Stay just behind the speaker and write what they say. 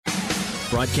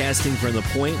Broadcasting from the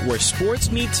point where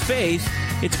sports meets faith,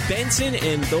 it's Benson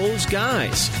and Those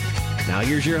Guys. Now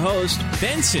here's your host,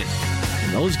 Benson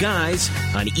and Those Guys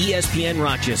on ESPN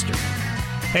Rochester.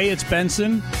 Hey, it's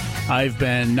Benson. I've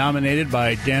been nominated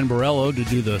by Dan Borello to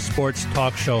do the Sports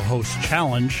Talk Show Host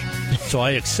Challenge, so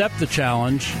I accept the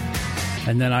challenge,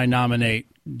 and then I nominate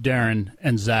Darren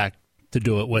and Zach to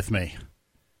do it with me.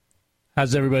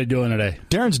 How's everybody doing today?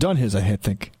 Darren's done his, I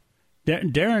think.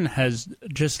 Darren has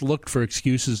just looked for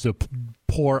excuses to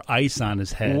pour ice on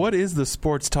his head. What is the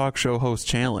Sports Talk Show Host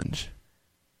Challenge?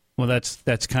 Well,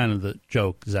 that's kind of the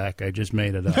joke, Zach. I just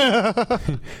made it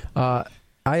up.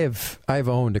 I've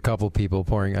owned a couple people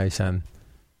pouring ice on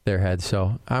their heads,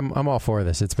 so I'm all for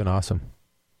this. It's been awesome.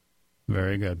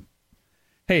 Very good.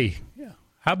 Hey,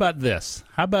 how about this?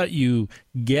 How about you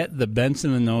get the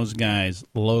Benson and Those Guys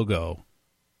logo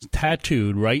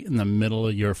tattooed right in the middle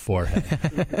of your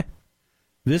forehead?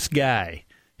 This guy,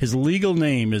 his legal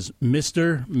name is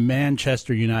Mr.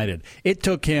 Manchester United. It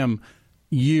took him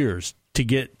years to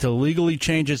get to legally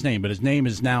change his name, but his name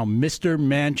is now Mr.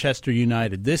 Manchester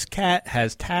United. This cat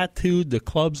has tattooed the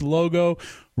club's logo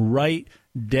right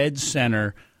dead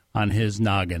center on his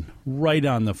noggin, right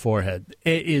on the forehead.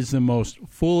 It is the most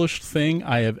foolish thing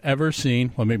I have ever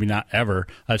seen. Well, maybe not ever.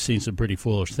 I've seen some pretty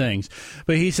foolish things.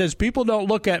 But he says, people don't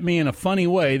look at me in a funny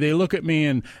way. They look at me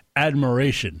in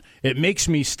admiration. It makes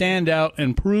me stand out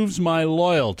and proves my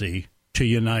loyalty to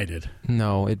United.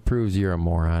 No, it proves you're a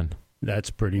moron. That's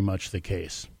pretty much the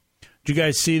case. Did you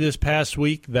guys see this past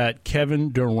week that Kevin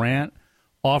Durant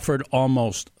offered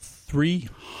almost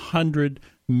 300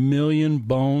 million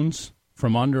bones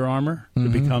from Under Armour to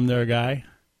become their guy?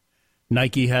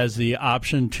 Nike has the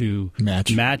option to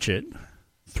match it.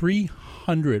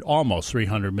 Almost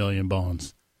 300 million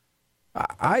bones.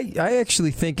 I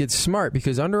actually think it's smart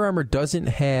because Under Armour doesn't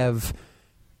have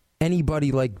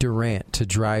anybody like Durant to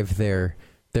drive their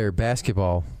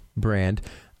basketball brand.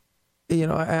 You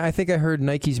know, I think I heard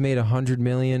Nike's made $100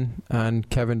 million on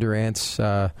Kevin Durant's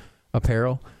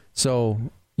apparel. So,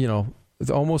 you know,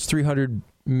 it's almost $300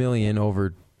 million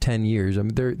over 10 years. I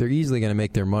mean, they're easily going to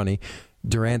make their money.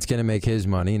 Durant's going to make his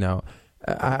money. Now,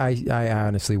 I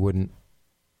honestly wouldn't.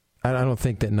 I don't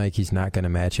think that Nike's not going to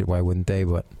match it. Why wouldn't they?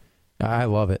 But I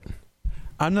love it.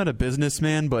 I'm not a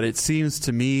businessman, but it seems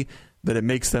to me that it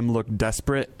makes them look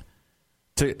desperate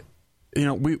to. You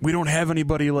know, we don't have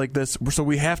anybody like this, so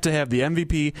we have to have the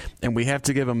MVP, and we have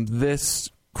to give them this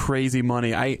crazy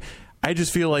money. I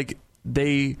just feel like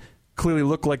they clearly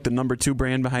look like the number 2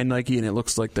 brand behind Nike, and it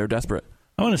looks like they're desperate.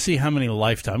 I want to see how many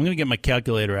lifetimes. I'm going to get my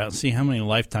calculator out and see how many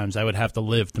lifetimes I would have to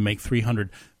live to make $300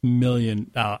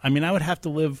 million. I mean, I would have to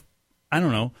live, I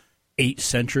don't know, 8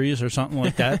 centuries or something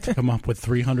like that to come up with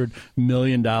 $300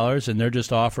 million, and they're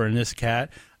just offering this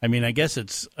cat. I mean, I guess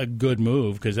it's a good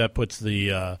move because that puts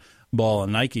the ball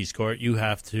in Nike's court. You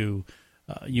have to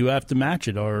match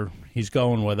it, or he's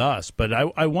going with us. But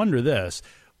I wonder this: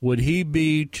 would he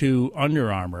be to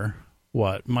Under Armour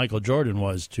what Michael Jordan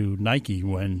was to Nike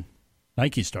when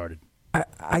Nike started?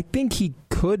 I think he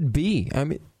could be. I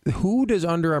mean, who does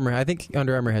Under Armour? I think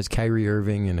Under Armour has Kyrie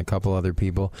Irving and a couple other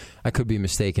people. I could be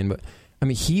mistaken, but I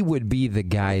mean, he would be the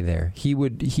guy there. He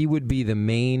would be the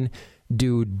main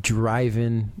dude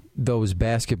driving those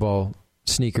basketball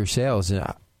sneaker sales. And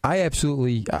I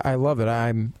love it.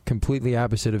 I'm completely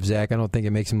opposite of Zach. I don't think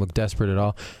it makes him look desperate at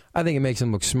all. I think it makes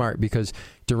him look smart because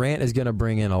Durant is going to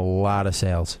bring in a lot of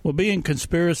sales. Well, being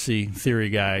conspiracy theory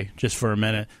guy, just for a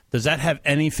minute, does that have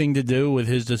anything to do with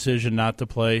his decision not to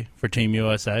play for Team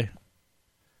USA?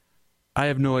 I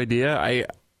have no idea. I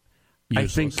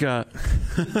think.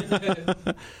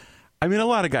 I mean, a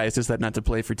lot of guys decide not to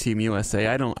play for Team USA.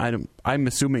 I'm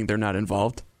assuming they're not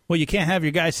involved. Well, you can't have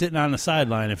your guy sitting on the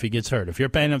sideline if he gets hurt. If you're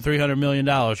paying him $300 million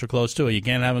or close to it, you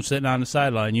can't have him sitting on the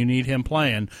sideline. You need him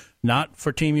playing, not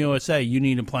for Team USA. You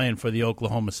need him playing for the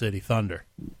Oklahoma City Thunder.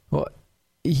 Well,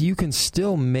 you can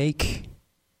still make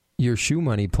your shoe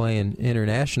money playing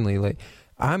internationally. Like,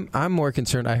 I'm more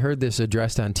concerned. I heard this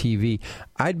addressed on TV.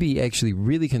 I'd be actually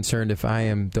really concerned if I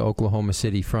am the Oklahoma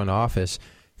City front office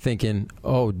thinking,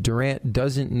 oh, Durant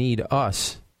doesn't need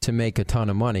us to make a ton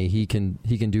of money. He can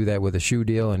do that with a shoe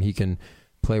deal, and he can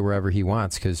play wherever he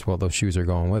wants because, well, those shoes are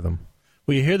going with him.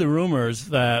 Well, you hear the rumors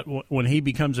that when he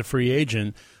becomes a free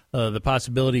agent, the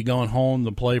possibility going home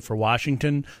to play for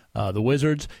Washington, the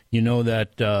Wizards. You know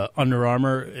that Under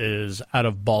Armour is out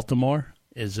of Baltimore.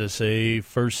 Is this a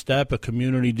first step, a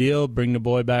community deal, bring the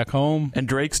boy back home? And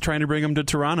Drake's trying to bring him to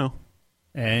Toronto.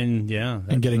 And, yeah.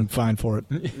 And getting fined for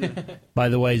it. By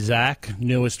the way, Zach,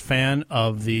 newest fan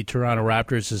of the Toronto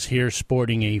Raptors, is here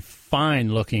sporting a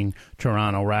fine-looking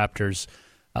Toronto Raptors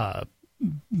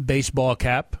baseball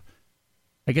cap.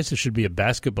 I guess it should be a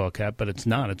basketball cap, but it's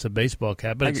not. It's a baseball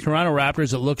cap. But it's Toronto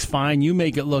Raptors. It looks fine. You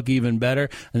make it look even better.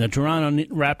 And the Toronto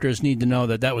Raptors need to know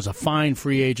that that was a fine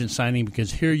free agent signing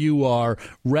because here you are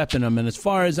repping them. And as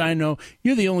far as I know,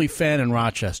 you're the only fan in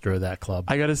Rochester of that club.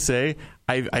 I got to say,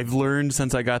 I've learned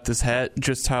since I got this hat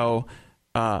just how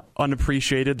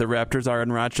unappreciated the Raptors are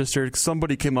in Rochester.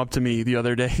 Somebody came up to me the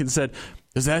other day and said,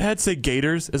 does that hat say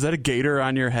Gators? Is that a gator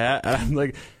on your hat? And I'm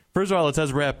like... First of all, it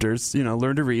says Raptors,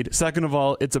 learn to read. Second of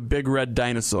all, it's a big red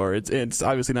dinosaur. It's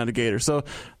obviously not a gator. So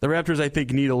the Raptors, I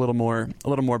think, need a little more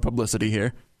publicity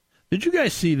here. Did you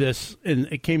guys see this? And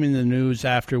it came in the news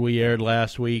after we aired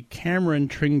last week. Cameron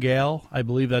Tringale, I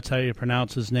believe that's how you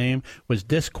pronounce his name, was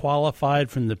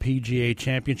disqualified from the PGA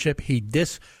Championship. He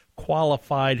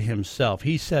disqualified himself.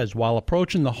 He says, while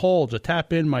approaching the hole to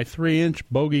tap in my 3-inch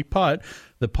bogey putt,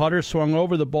 the putter swung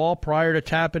over the ball prior to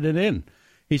tapping it in.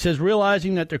 He says,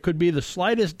 realizing that there could be the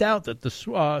slightest doubt that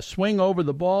the swing over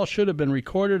the ball should have been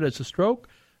recorded as a stroke,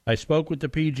 I spoke with the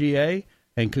PGA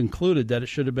and concluded that it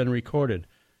should have been recorded.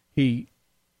 He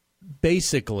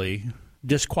basically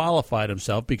disqualified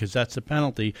himself because that's the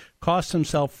penalty, cost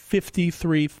himself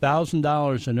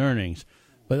 $53,000 in earnings.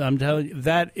 But I'm telling you,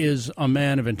 that is a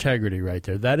man of integrity right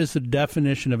there. That is the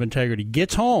definition of integrity.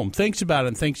 Gets home, thinks about it,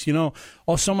 and thinks,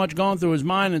 so much going through his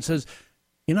mind and says,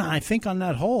 I think on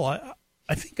that hole,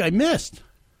 I think I missed.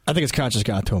 I think his conscience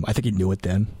got to him. I think he knew it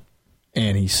then.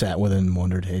 And he sat with it and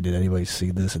wondered, hey, did anybody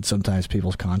see this? And sometimes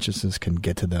people's consciences can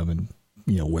get to them and,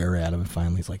 wear at him. And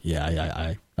finally he's like,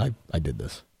 yeah, I did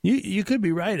this. You could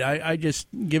be right. I just,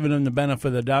 giving him the benefit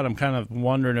of the doubt, I'm kind of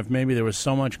wondering if maybe there was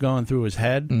so much going through his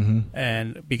head. Mm-hmm.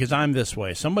 And because I'm this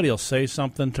way, somebody will say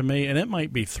something to me, and it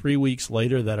might be 3 weeks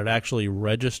later that it actually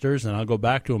registers, and I'll go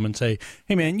back to him and say,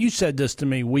 hey, man, you said this to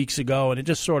me weeks ago, and it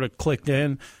just sort of clicked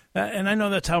in. And I know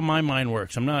that's how my mind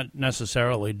works. I'm not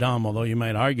necessarily dumb, although you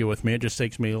might argue with me. It just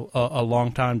takes me a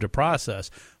long time to process.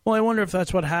 Well, I wonder if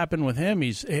that's what happened with him.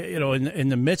 He's, in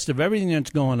the midst of everything that's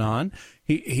going on,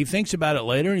 he thinks about it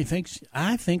later, and he thinks,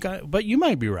 but you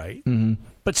might be right. Mm-hmm.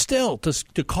 But still,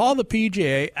 to call the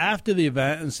PGA after the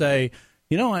event and say,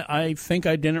 I think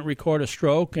I didn't record a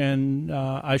stroke and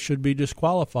I should be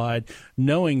disqualified,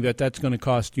 knowing that that's going to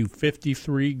cost you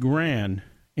 $53,000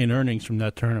 in earnings from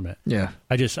that tournament. Yeah.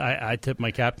 I tip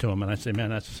my cap to him and I say,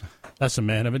 man, that's a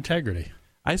man of integrity.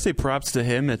 I say props to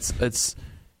him. It's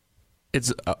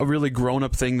a really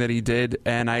grown-up thing that he did,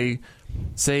 and I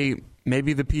say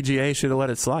maybe the PGA should have let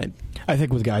it slide. I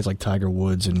think with guys like Tiger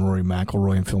Woods and Rory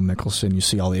McIlroy and Phil Mickelson, you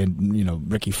see all the,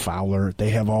 Ricky Fowler, they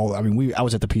have all, I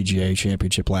was at the PGA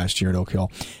Championship last year at Oak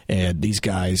Hill, and these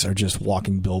guys are just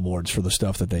walking billboards for the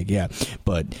stuff that they get.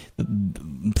 But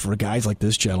for guys like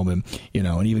this gentleman,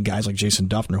 and even guys like Jason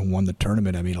Duffner who won the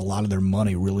tournament, a lot of their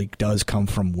money really does come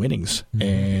from winnings, mm-hmm.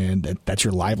 and that's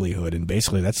your livelihood, and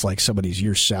basically that's like somebody's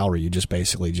year's salary. You just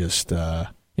basically said,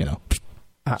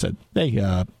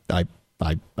 hey,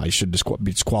 I should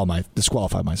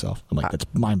disqualify myself. I'm like, that's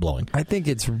mind-blowing. I think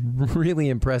it's really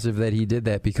impressive that he did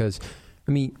that because,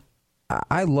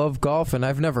 I love golf, and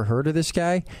I've never heard of this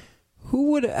guy.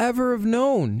 Who would ever have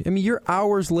known? You're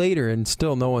hours later, and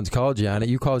still no one's called you on it.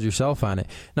 You called yourself on it.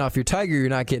 Now, if you're Tiger, you're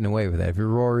not getting away with that. If you're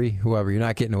Rory, whoever, you're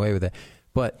not getting away with it.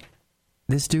 But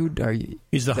this dude,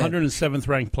 he's the 107th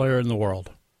ranked player in the world.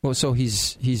 Well, so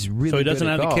he's really so he doesn't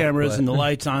good at have golf, the cameras and the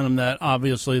lights on him that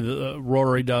obviously the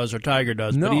Rory does or Tiger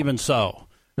does. No. But even so,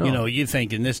 No. You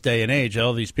think in this day and age,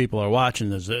 all these people are watching.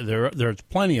 There's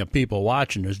plenty of people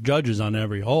watching. There's judges on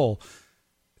every hole.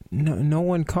 No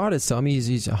one caught it. So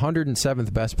he's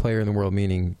 107th best player in the world,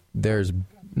 meaning there's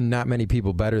not many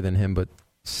people better than him. But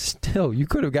still, you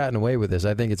could have gotten away with this.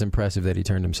 I think it's impressive that he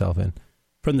turned himself in.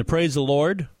 From the Praise the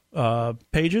Lord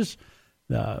pages,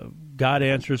 God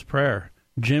answers prayer.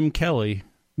 Jim Kelly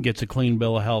gets a clean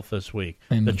bill of health this week.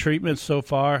 Amen. The treatments so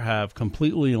far have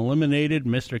completely eliminated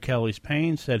Mr. Kelly's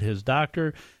pain, said his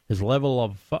doctor. His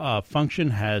level of function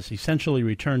has essentially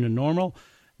returned to normal.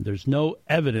 There's no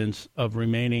evidence of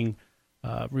remaining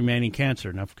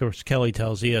cancer. Now, of course, Kelly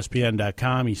tells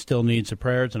ESPN.com he still needs the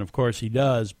prayers, and of course he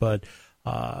does, but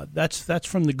that's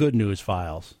from the good news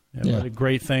files. What a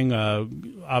great thing.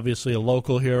 Obviously a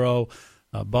local hero,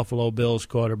 Buffalo Bills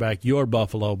quarterback, your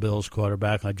Buffalo Bills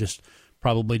quarterback. I just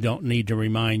probably don't need to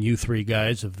remind you three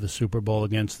guys of the Super Bowl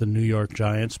against the New York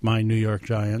Giants, my New York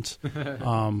Giants.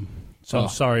 I'm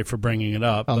sorry for bringing it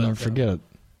up. I'll never forget it.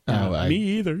 Me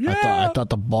either. Yeah. I thought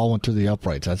the ball went through the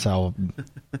uprights. That's how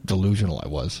delusional I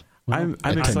was. I'm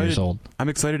excited. 10 years old. I'm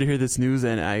excited to hear this news,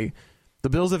 and the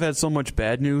Bills have had so much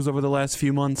bad news over the last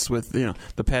few months with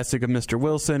the passing of Mr.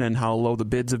 Wilson and how low the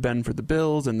bids have been for the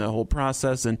Bills and the whole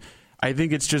process. And I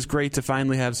think it's just great to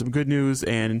finally have some good news,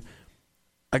 and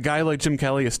a guy like Jim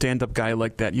Kelly, a stand-up guy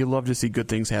like that, you love to see good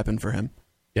things happen for him.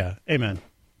 Yeah, amen.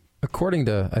 According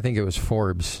to, I think it was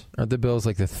Forbes, are the Bills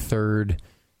like the third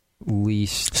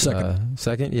least...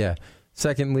 Second? Yeah.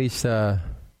 Second least...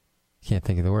 can't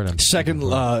think of the word.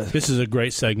 This is a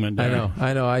great segment, Darren.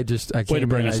 I know. I can't. Way to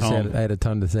bring us home. I had a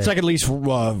ton to say. Second least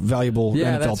valuable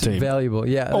NFL team. Valuable.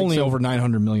 Yeah, only over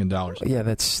 $900 million. Yeah,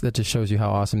 that just shows you how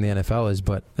awesome the NFL is.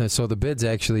 But so the bids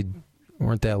actually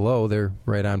weren't that low. They're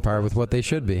right on par with what they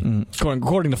should be.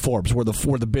 According to Forbes, where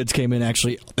the bids came in,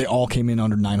 actually they all came in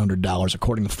under $900.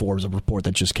 According to Forbes, a report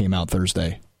that just came out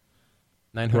Thursday.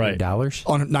 $900?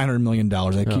 $900 million.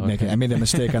 I made that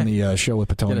mistake on the show with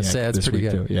Petoniak this week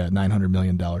good. too. Yeah, $900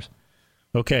 million.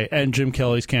 Okay, and Jim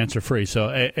Kelly's cancer-free, so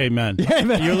amen. Yeah,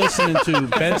 amen. You're listening to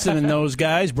Benson and Those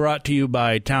Guys, brought to you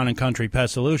by Town & Country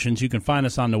Pest Solutions. You can find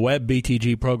us on the web,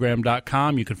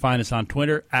 btgprogram.com. You can find us on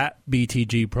Twitter,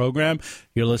 @BTGprogram.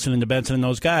 You're listening to Benson and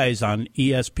Those Guys on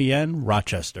ESPN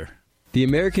Rochester. The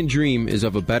American dream is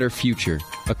of a better future,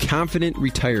 a confident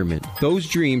retirement. Those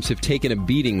dreams have taken a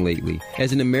beating lately.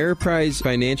 As an Ameriprise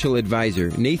financial advisor,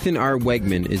 Nathan R.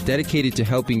 Wegman is dedicated to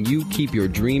helping you keep your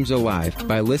dreams alive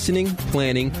by listening,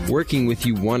 planning, working with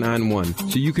you one-on-one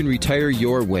so you can retire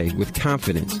your way with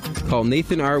confidence. Call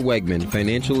Nathan R. Wegman,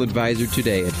 financial advisor,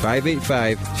 today at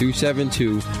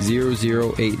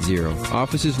 585-272-0080.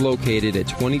 Office is located at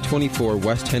 2024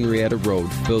 West Henrietta Road,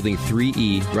 Building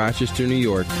 3E, Rochester, New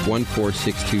York, 14623.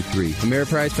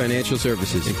 Ameriprise Financial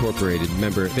Services Incorporated,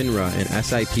 member FINRA and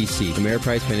SIPC.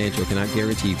 Ameriprise Financial cannot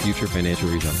guarantee future financial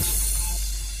results.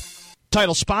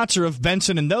 Title sponsor of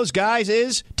Benson and Those Guys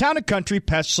is Town & Country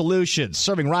Pest Solutions,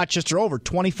 serving Rochester over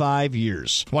 25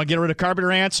 years. Want to get rid of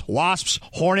carpenter ants, wasps,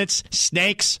 hornets,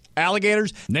 snakes,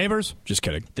 alligators, neighbors? Just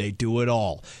kidding. They do it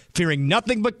all. Fearing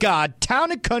nothing but God,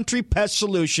 Town & Country Pest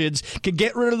Solutions can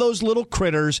get rid of those little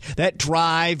critters that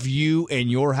drive you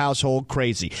and your household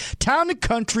crazy. Town &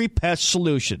 Country Pest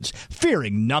Solutions,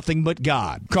 fearing nothing but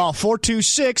God. Call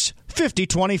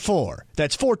 426-5024.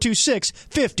 That's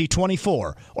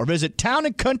 426-5024. Or visit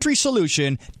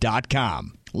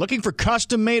townandcountrysolution.com. Looking for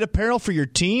custom-made apparel for your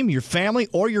team, your family,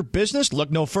 or your business?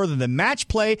 Look no further than Match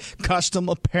Play Custom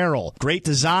Apparel. Great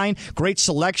design, great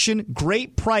selection,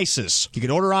 great prices. You can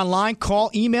order online,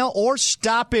 call, email, or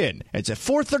stop in. It's at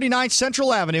 439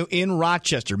 Central Avenue in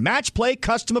Rochester. Match Play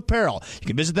Custom Apparel. You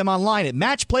can visit them online at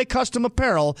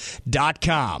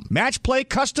matchplaycustomapparel.com.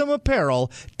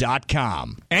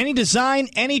 matchplaycustomapparel.com. Any design,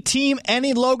 any team,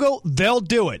 any logo, they'll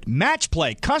do it.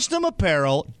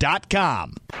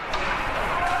 matchplaycustomapparel.com.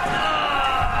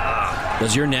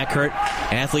 Does your neck hurt?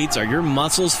 Athletes, are your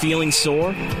muscles feeling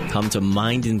sore? Come to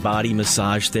Mind and Body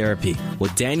Massage Therapy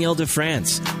with Danielle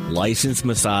DeFrance, licensed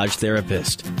massage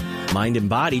therapist. Mind and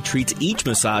Body treats each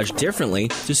massage differently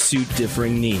to suit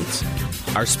differing needs.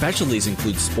 Our specialties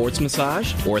include sports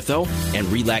massage, ortho, and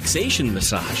relaxation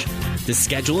massage. To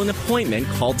schedule an appointment,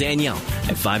 call Danielle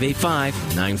at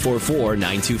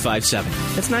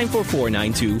 585-944-9257. That's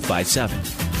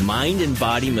 944-9257. Mind and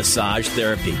Body Massage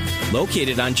Therapy,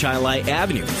 located on Chilai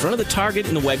Avenue, in front of the Target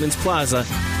in the Wegmans Plaza,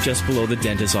 just below the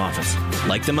dentist's office.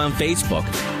 Like them on Facebook,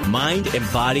 Mind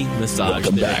and Body Massage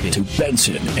Welcome Therapy. Back to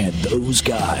Benson and Those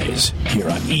Guys here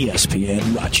on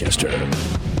ESPN Rochester.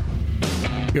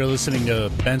 You're listening to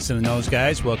Benson and Those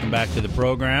Guys. Welcome back to the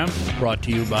program, brought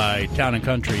to you by Town &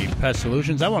 Country Pest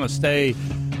Solutions. I want to stay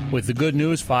with the good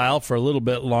news file for a little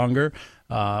bit longer.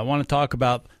 I want to talk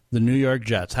about the New York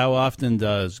Jets. How often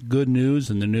does good news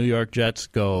and the New York Jets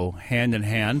go hand in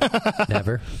hand?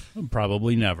 Never.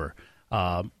 Probably never.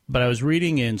 But I was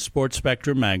reading in Sports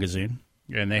Spectrum magazine,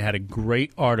 and they had a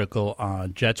great article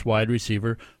on Jets wide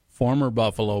receiver, former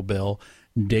Buffalo Bill,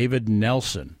 David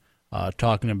Nelson,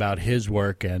 talking about his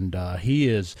work. And he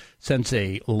is, since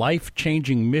a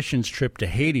life-changing missions trip to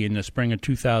Haiti in the spring of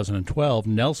 2012,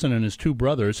 Nelson and his two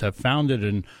brothers have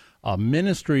founded a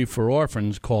ministry for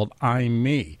orphans called I'm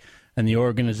Me. And the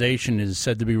organization is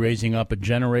said to be raising up a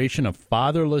generation of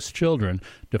fatherless children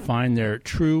to find their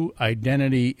true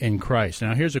identity in Christ.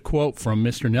 Now, here's a quote from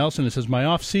Mr. Nelson. It says, "My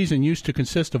off-season used to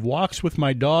consist of walks with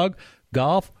my dog,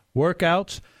 golf,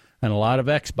 workouts, and a lot of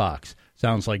Xbox."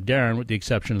 Sounds like Darren, with the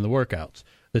exception of the workouts.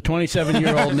 The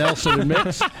 27-year-old Nelson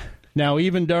admits, "Now,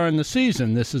 even during the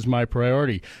season, this is my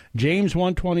priority. James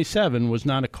 1:27 was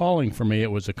not a calling for me,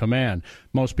 it was a command.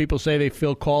 Most people say they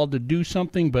feel called to do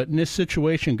something, but in this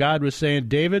situation, God was saying,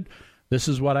 David, this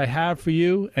is what I have for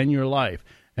you and your life.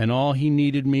 And all he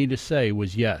needed me to say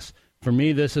was yes. For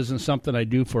me, this isn't something I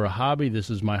do for a hobby. This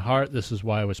is my heart. This is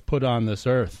why I was put on this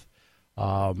earth."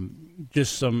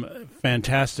 Just some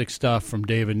fantastic stuff from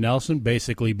David Nelson,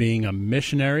 basically being a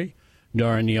missionary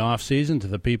during the off season to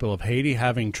the people of Haiti,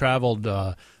 having traveled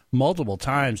multiple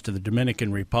times to the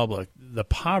Dominican Republic. The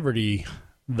poverty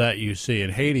that you see in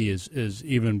Haiti is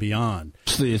even beyond.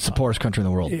 It's the poorest country in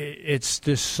the world. It's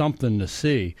just something to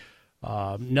see.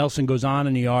 Nelson goes on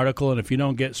in the article, and if you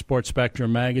don't get Sports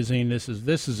Spectrum magazine, this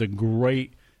is a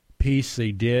great piece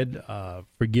they did.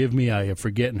 Forgive me, I am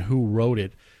forgetting who wrote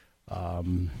it.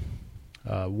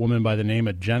 A woman by the name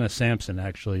of Jenna Sampson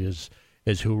actually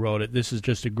is who wrote it. This is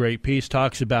just a great piece.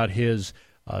 Talks about his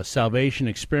salvation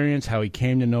experience, how he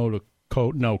came to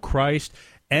know Christ,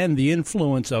 and the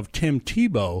influence of Tim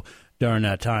Tebow during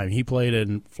that time. He played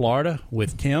in Florida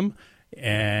with Tim,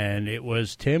 and it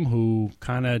was Tim who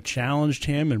kind of challenged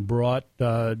him and brought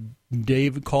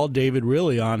David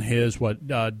really on his, what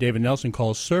David Nelson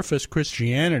calls surface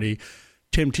Christianity.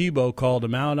 Tim Tebow called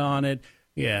him out on it.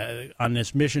 Yeah, on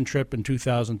this mission trip in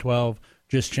 2012,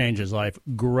 just changed his life.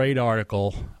 Great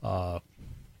article,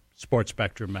 Sports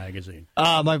Spectrum magazine.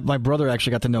 My brother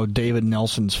actually got to know David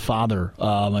Nelson's father.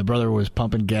 My brother was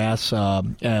pumping gas at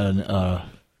a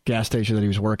gas station that he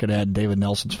was working at, and David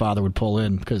Nelson's father would pull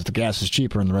in because the gas is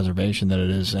cheaper in the reservation than it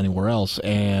is anywhere else.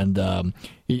 And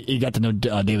he got to know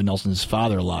David Nelson's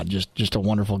father a lot. Just a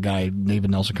wonderful guy. David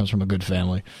Nelson comes from a good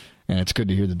family, and it's good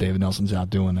to hear that David Nelson's out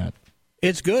doing that.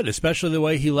 It's good, especially the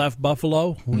way he left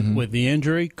Buffalo with the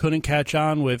injury. Couldn't catch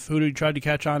on with who he tried to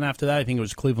catch on after that. I think it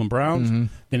was Cleveland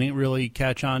Browns. Didn't really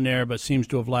catch on there, but seems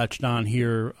to have latched on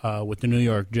here with the New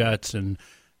York Jets. And,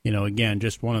 again,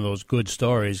 just one of those good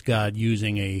stories, God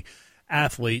using a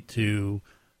athlete to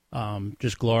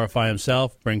just glorify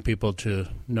himself, bring people to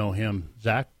know him.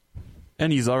 Zach?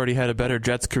 And he's already had a better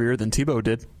Jets career than Tebow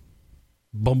did.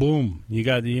 Boom, boom!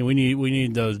 We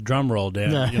need those drum roll,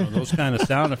 Dan. Those kind of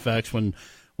sound effects when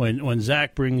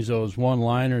Zach brings those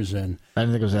one-liners in. I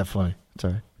didn't think it was that funny.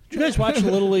 Sorry. Did you guys watch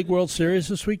the Little League World Series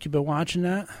this week? You've been watching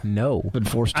that? No. Been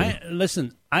forced to.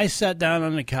 Listen, I sat down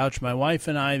on the couch. My wife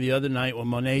and I the other night when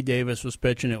Monet Davis was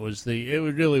pitching. It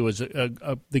really was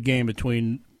the game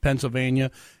between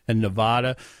Pennsylvania and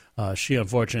Nevada. She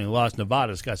unfortunately lost.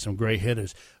 Nevada's got some great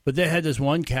hitters, but they had this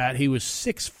one cat. He was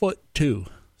 6'2".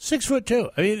 6'2".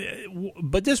 I mean,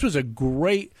 but this was a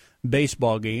great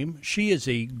baseball game. She is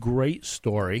a great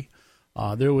story.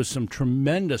 There was some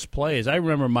tremendous plays. I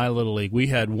remember my Little League. We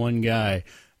had one guy,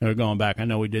 and we're going back. I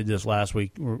know we did this last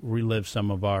week, relive some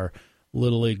of our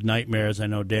Little League nightmares. I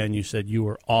know, Dan, you said you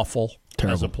were awful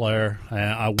as a player.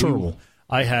 Terrible.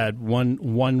 I had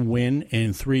one win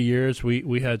in 3 years.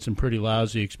 We had some pretty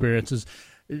lousy experiences.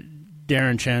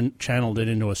 Darren channeled it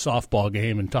into a softball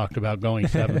game and talked about going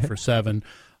 7 for 7.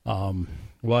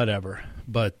 Whatever.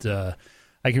 But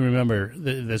I can remember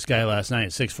this guy last night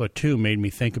at 6'2" made me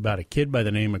think about a kid by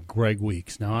the name of Greg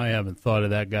Weeks. Now, I haven't thought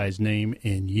of that guy's name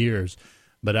in years,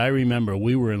 but I remember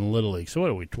we were in Little League. So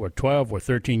what are we? We're 12, we're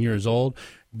 13 years old.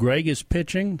 Greg is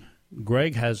pitching.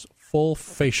 Greg has full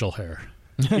facial hair.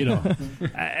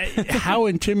 How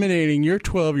intimidating. You're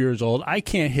 12 years old. I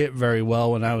can't hit very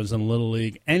well when I was in Little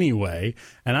League anyway,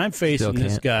 and I'm facing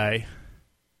this guy.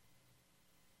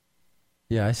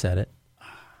 Yeah, I said it.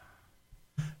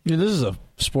 This is a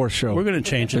sports show. We're going to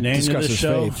change the name of the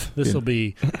show. This will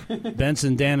be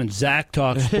Benson, Dan, and Zach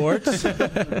Talk Sports.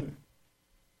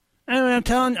 I'm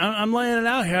telling you, I'm laying it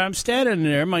out here. I'm standing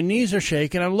there. My knees are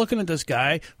shaking. I'm looking at this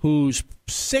guy who's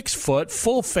 6 foot,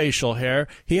 full facial hair.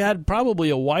 He had probably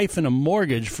a wife and a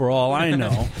mortgage for all I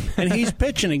know. And he's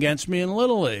pitching against me in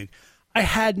Little League. I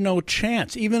had no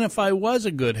chance. Even if I was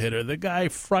a good hitter, the guy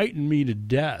frightened me to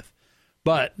death.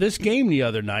 But this game the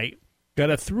other night got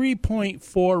a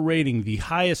 3.4 rating, the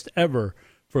highest ever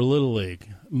for Little League.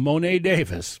 Monet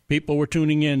Davis, people were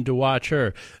tuning in to watch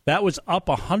her. That was up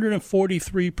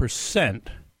 143%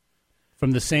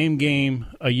 from the same game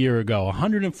a year ago.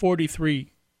 143%.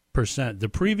 The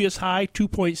previous high,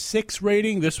 2.6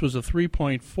 rating. This was a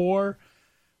 3.4.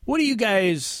 What do you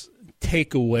guys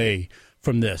take away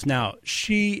from this? Now,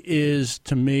 she is,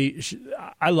 to me,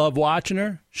 I love watching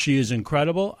her. She is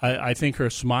incredible. I think her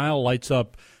smile lights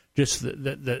up. Just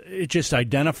it just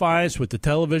identifies with the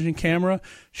television camera.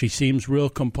 She seems real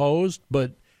composed,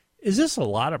 but is this a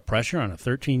lot of pressure on a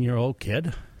 13-year-old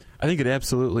kid? I think it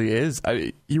absolutely is.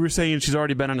 You were saying she's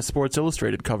already been on a Sports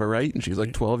Illustrated cover, right? And she's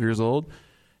like 12 years old.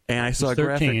 And I saw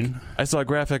a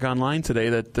graphic online today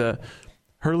that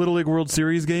her Little League World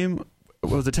Series game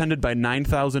was attended by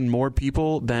 9,000 more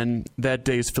people than that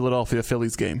day's Philadelphia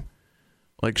Phillies game.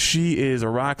 Like, she is a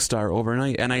rock star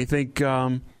overnight, and I think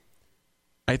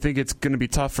it's going to be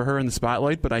tough for her in the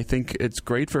spotlight, but I think it's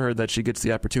great for her that she gets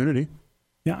the opportunity.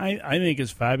 Yeah, I think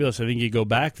it's fabulous. I think you go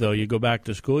back, though. You go back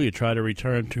to school. You try to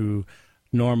return to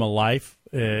normal life.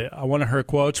 One of her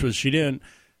quotes was she didn't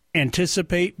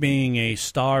anticipate being a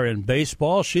star in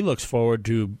baseball. She looks forward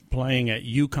to playing at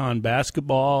UConn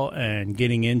basketball and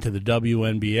getting into the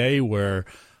WNBA, where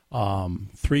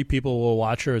 3 people will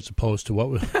watch her as opposed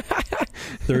to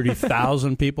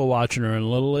 30,000 people watching her in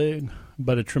Little League.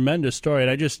 But a tremendous story.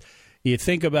 And you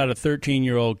think about a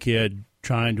 13-year-old kid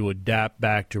trying to adapt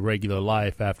back to regular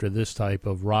life after this type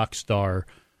of rock star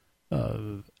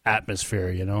atmosphere,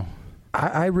 you know.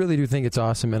 I really do think it's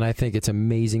awesome, and I think it's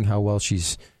amazing how well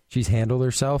she's handled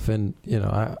herself. And you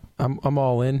know, I'm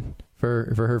all in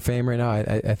for her fame right now.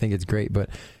 I think it's great. But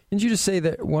didn't you just say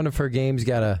that one of her games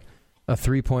got a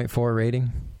 3.4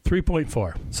 rating?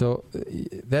 3.4. So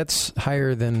that's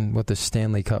higher than what the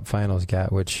Stanley Cup Finals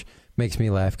got, which makes me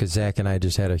laugh because Zach and I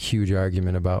just had a huge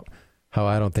argument about how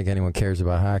I don't think anyone cares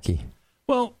about hockey.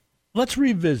 Well, let's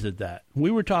revisit that. We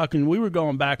were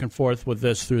going back and forth with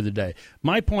this through the day.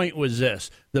 My point was this.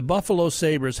 The Buffalo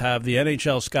Sabres have the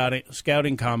NHL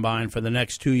scouting combine for the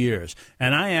next 2 years.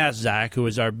 And I asked Zach, who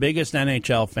is our biggest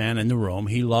NHL fan in the room,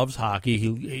 he loves hockey.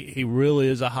 He really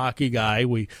is a hockey guy.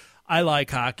 I like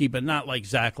hockey, but not like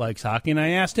Zach likes hockey. And I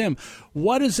asked him,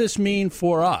 what does this mean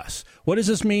for us? What does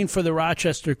this mean for the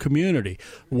Rochester community?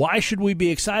 Why should we be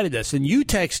excited this? And you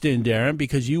text in, Darren,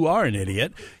 because you are an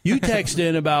idiot. You text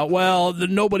in about,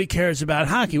 nobody cares about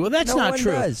hockey. Well, that's not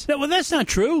true. No, that's not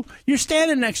true. You're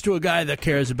standing next to a guy that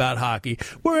cares about hockey.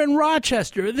 We're in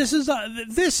Rochester. This is a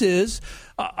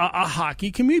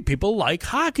hockey community. People like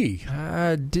hockey.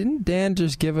 Didn't Dan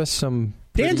just give us some...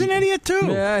 Dan's an idiot, too.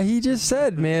 Yeah, he just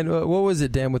said, man. What was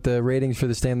it, Dan, with the ratings for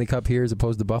the Stanley Cup here as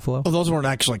opposed to Buffalo? Well, those weren't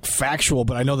actually factual,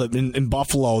 but I know that in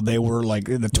Buffalo they were like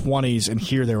in the 20s, and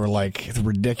here they were like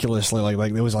ridiculously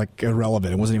like it was like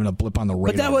irrelevant. It wasn't even a blip on the radar.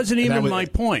 But that wasn't even my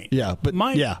point. Yeah, but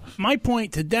my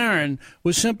point to Darren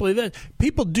was simply that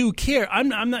people do care. I'm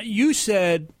not. You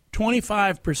said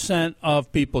 25%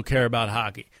 of people care about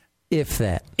hockey. If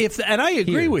that. And I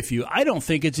agree with you. I don't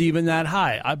think it's even that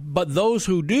high. But those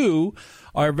who do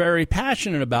are very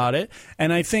passionate about it,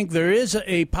 and I think there is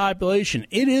a population.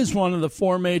 It is one of the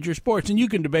 4 major sports, and you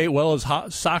can debate, is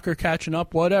soccer catching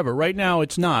up, whatever. Right now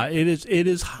it's not. It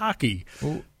is hockey.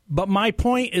 Ooh. But my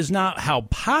point is not how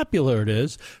popular it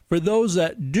is. For those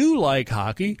that do like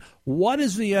hockey, what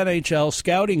does the NHL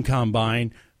scouting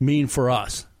combine mean for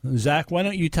us? Zach, why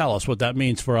don't you tell us what that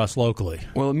means for us locally?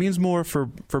 Well, it means more for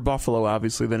Buffalo,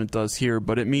 obviously, than it does here.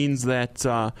 But it means that,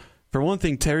 for one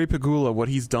thing, Terry Pegula, what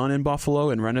he's done in Buffalo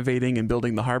and renovating and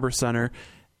building the Harbor Center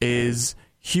is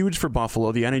huge for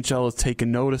Buffalo. The NHL has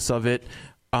taken notice of it.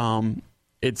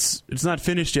 It's not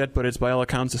finished yet, but it's by all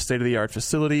accounts a state-of-the-art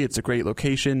facility. It's a great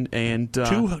location. And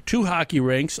two hockey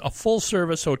rinks, a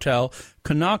full-service hotel,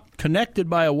 connected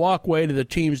by a walkway to the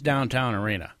team's downtown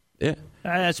arena. Yeah.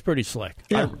 That's pretty slick.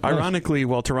 Yeah. Ironically,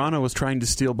 while Toronto was trying to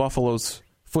steal Buffalo's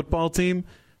football team,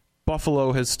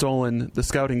 Buffalo has stolen the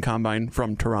scouting combine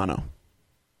from Toronto.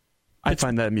 I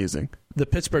find that amusing. The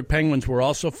Pittsburgh Penguins were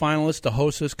also finalists to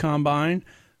host this combine,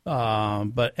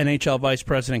 but NHL Vice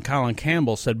President Colin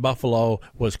Campbell said Buffalo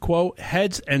was, quote,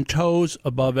 heads and toes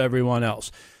above everyone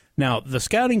else. Now, the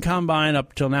scouting combine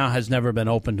up till now has never been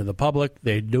open to the public.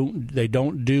 They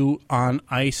don't do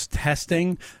on-ice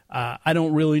testing. I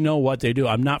don't really know what they do.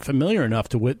 I'm not familiar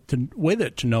enough with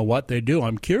it to know what they do.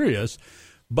 I'm curious.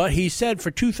 But he said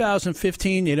for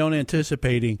 2015, they don't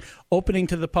anticipating opening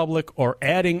to the public or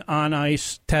adding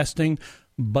on-ice testing,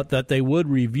 but that they would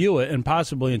review it, and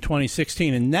possibly in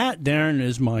 2016. And that, Darren,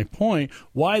 is my point,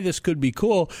 why this could be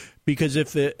cool, because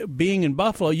being in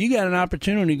Buffalo, you got an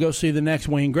opportunity to go see the next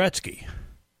Wayne Gretzky.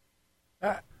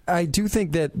 I do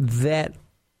think that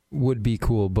would be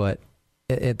cool, but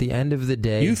at the end of the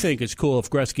day... You think it's cool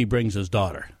if Gretzky brings his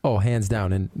daughter. Oh, hands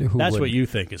down. And who That's wouldn't? What you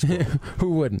think is cool.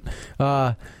 Who wouldn't?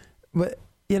 But,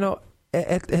 you know,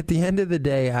 at the end of the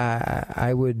day,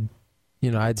 I would... You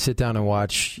know, I'd sit down and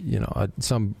watch,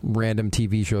 some random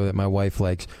TV show that my wife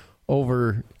likes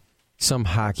over some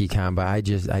hockey combine.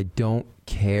 I don't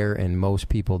care, and most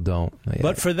people don't.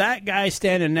 But for that guy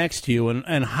standing next to you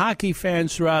and hockey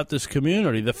fans throughout this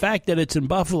community, the fact that it's in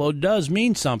Buffalo does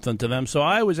mean something to them. So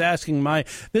I was asking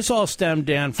this all stemmed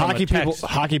down from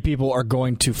hockey people are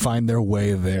going to find their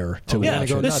way there to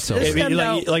watch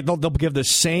it. They'll give the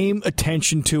same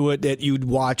attention to it that you'd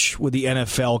watch with the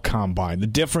NFL combine. The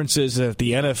difference is that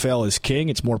the NFL is king.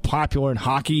 It's more popular, and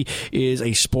hockey is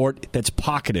a sport that's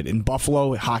pocketed. In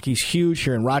Buffalo, hockey's huge.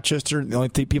 Here in Rochester, the only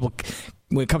thing people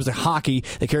when it comes to hockey,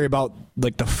 they care about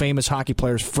like the famous hockey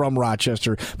players from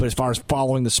Rochester. But as far as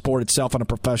following the sport itself on a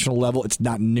professional level, it's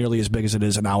not nearly as big as it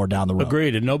is an hour down the road.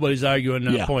 Agreed, and nobody's arguing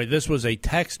that point. This was a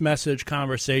text message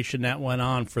conversation that went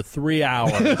on for 3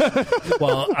 hours.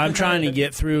 Well, I'm trying to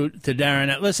get through to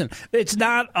Darren. Listen, it's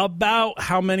not about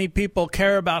how many people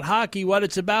care about hockey. What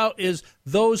it's about is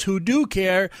those who do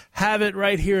care have it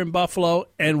right here in Buffalo,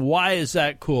 and why is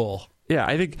that cool? Yeah,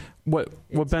 I think what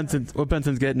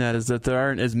Benson's getting at is that there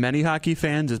aren't as many hockey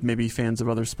fans as maybe fans of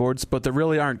other sports, but there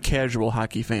really aren't casual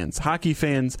hockey fans. Hockey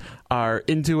fans are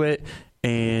into it,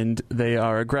 and they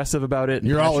are aggressive about it. And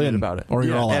you're all in about it, or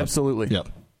you're all out. Absolutely. Yep.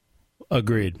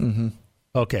 Agreed. Mm-hmm.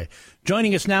 Okay.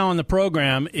 Joining us now on the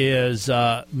program is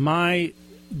my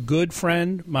good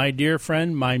friend, my dear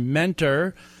friend, my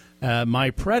mentor, my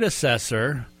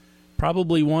predecessor,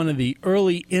 probably one of the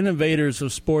early innovators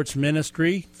of sports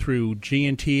ministry through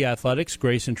G&T Athletics,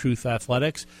 Grace and Truth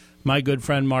Athletics, my good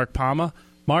friend Mark Palma.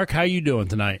 Mark, how you doing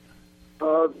tonight?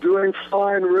 Doing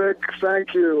fine, Rick.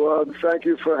 Thank you. Thank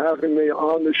you for having me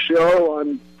on the show.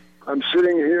 I'm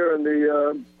sitting here in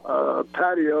the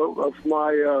patio of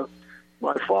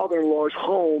my father-in-law's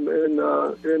home in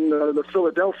the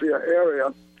Philadelphia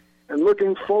area, and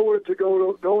looking forward to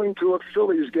going to a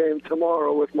Phillies game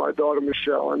tomorrow with my daughter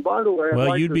Michelle. And by the way,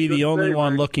 you'd be the only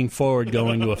one looking forward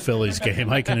going to a Phillies game.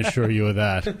 I can assure you of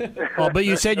that. Well, but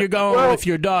you said you're going with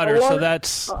your daughter, so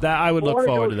that I would look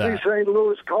forward to that. See St.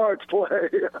 Louis Cards play.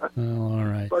 Oh, all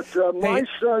right. But my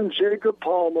son Jacob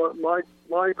Palmer,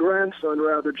 my grandson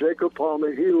rather, Jacob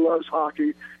Palmer, he loves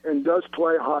hockey and does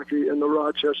play hockey in the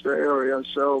Rochester area.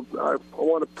 So I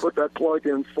want to put that plug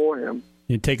in for him.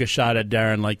 You take a shot at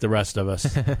Darren like the rest of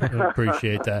us. I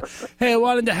appreciate that. Hey, I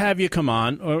wanted to have you come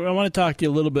on. I want to talk to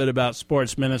you a little bit about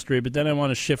sports ministry, but then I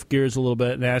want to shift gears a little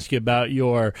bit and ask you about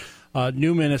your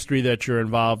new ministry that you're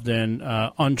involved in,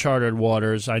 Uncharted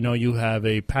Waters. I know you have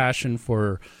a passion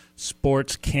for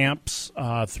sports camps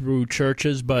through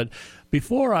churches, but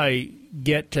before I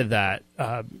get to that,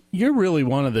 you're really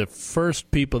one of the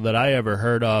first people that I ever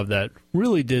heard of that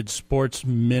really did sports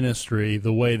ministry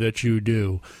the way that you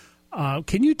do.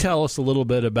 Can you tell us a little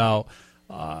bit about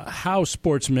how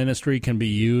sports ministry can be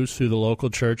used through the local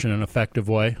church in an effective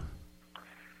way?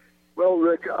 Well,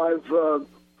 Rick, I've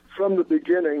from the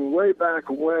beginning, way back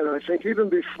when, I think even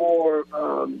before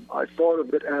I thought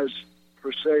of it as,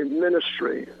 per se,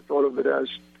 ministry, I thought of it as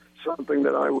something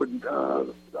that I would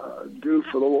do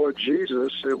for the Lord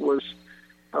Jesus.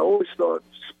 I always thought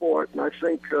sport, and I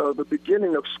think the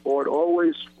beginning of sport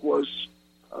always was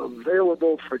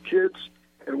available for kids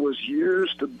and was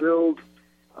used to build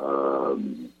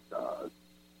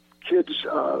kids'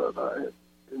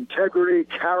 integrity,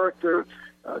 character,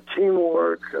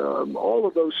 teamwork, all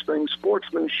of those things,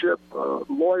 sportsmanship,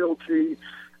 loyalty,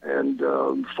 and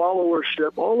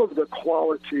followership, all of the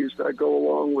qualities that go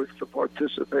along with the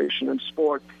participation in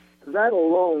sport. That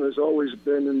alone has always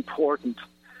been important.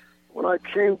 When I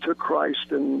came to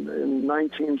Christ in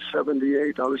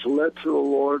 1978, I was led to the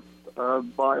Lord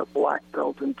by a black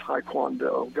belt in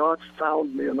Taekwondo. God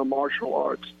found me in the martial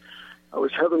arts. I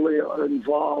was heavily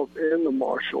involved in the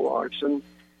martial arts and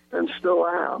still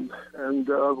am. And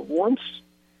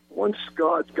once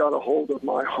God got a hold of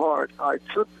my heart, I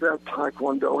took that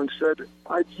Taekwondo and said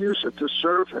I'd use it to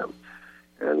serve Him.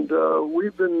 And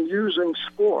we've been using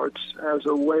sports as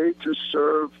a way to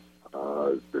serve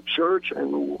the church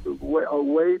and a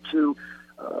way to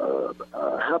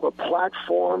have a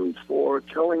platform for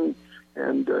telling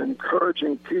and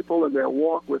encouraging people in their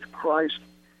walk with Christ.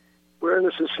 We're in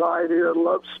a society that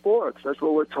loves sports. That's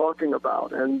what we're talking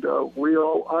about. And I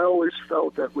always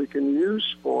felt that we can use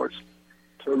sports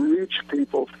to reach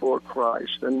people for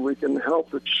Christ, and we can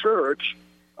help the church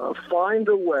find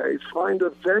a way, find a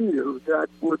venue that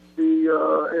would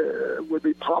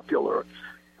be popular.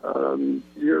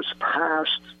 Years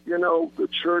past, the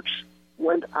church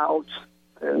went out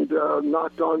and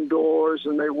knocked on doors,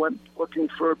 and they went looking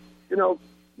for,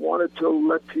 wanted to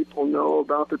let people know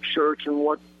about the church and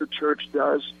what the church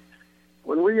does.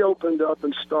 When we opened up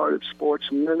and started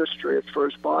sports ministry at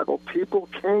First Bible, people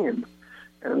came,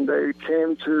 and they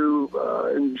came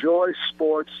to enjoy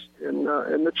sports in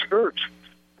the church.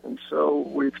 And so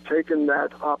we've taken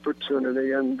that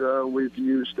opportunity and we've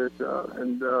used it.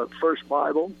 And First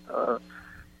Bible,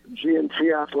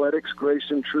 G&T Athletics, Grace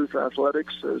and Truth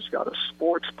Athletics, has got a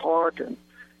sports park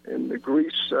in the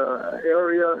Greece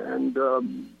area, and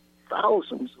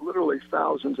thousands, literally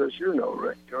thousands, as you know,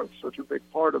 Rick, you're such a big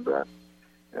part of that,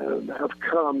 and have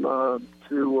come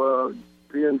to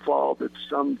be involved in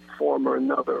some form or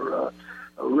another.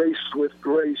 A race with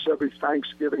grace every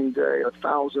Thanksgiving Day,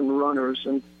 1,000 runners,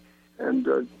 and and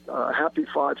Happy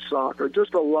Five Soccer,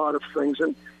 just a lot of things.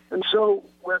 And so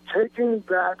we're taking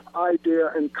that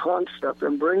idea and concept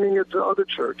and bringing it to other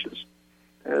churches.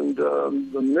 And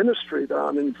the ministry that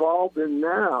I'm involved in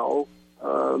now,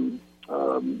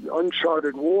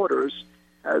 Uncharted Waters,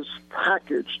 has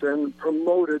packaged and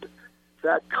promoted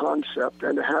that concept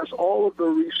and has all of the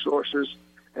resources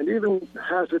and even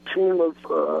has a team of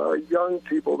young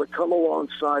people that come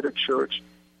alongside a church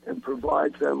and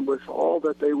provide them with all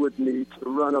that they would need to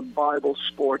run a Bible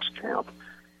sports camp.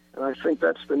 And I think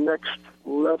that's the next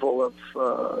level of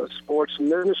sports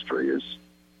ministry is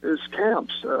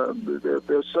camps.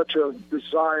 There's such a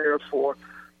desire for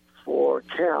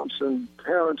camps, and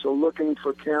parents are looking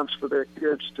for camps for their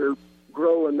kids to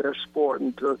grow in their sport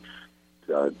and to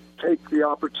take the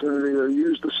opportunity to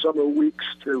use the summer weeks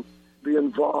to be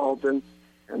involved. And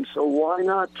so why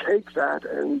not take that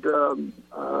and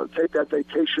take that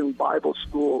vacation Bible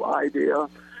school idea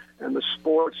and the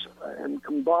sports and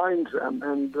combine them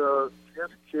and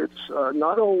give kids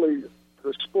not only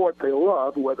the sport they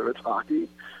love, whether it's hockey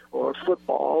or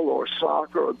football or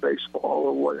soccer or baseball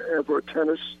or whatever,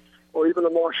 tennis or even the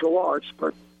martial arts,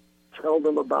 but tell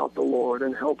them about the Lord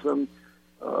and help them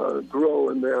grow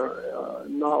in their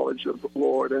knowledge of the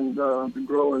Lord and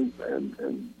grow and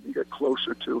get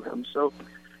closer to Him. So,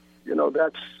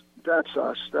 that's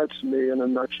us. That's me in a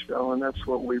nutshell, and that's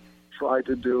what we've tried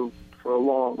to do for a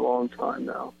long, long time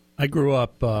now. I grew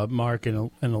up, Mark,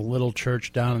 in a little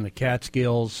church down in the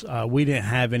Catskills. We didn't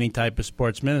have any type of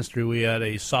sports ministry. We had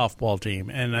a softball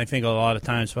team, and I think a lot of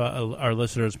times our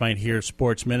listeners might hear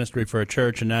sports ministry for a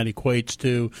church, and that equates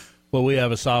to, well, we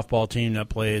have a softball team that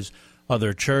plays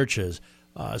other churches.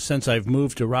 Since I've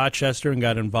moved to Rochester and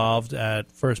got involved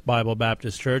at First Bible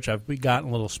Baptist Church, I've gotten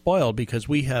a little spoiled because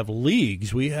we have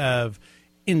leagues. We have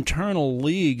internal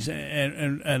leagues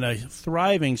and a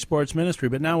thriving sports ministry.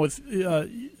 But now with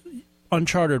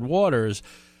Uncharted Waters,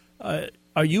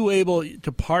 are you able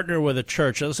to partner with a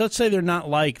church? Let's say they're not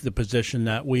like the position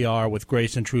that we are with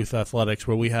Grace and Truth Athletics,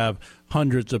 where we have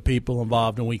hundreds of people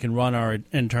involved and we can run our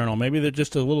internal. Maybe they're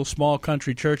just a little small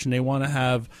country church and they want to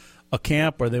have a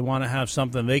camp or they want to have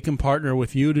something. They can partner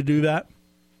with you to do that?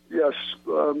 Yes.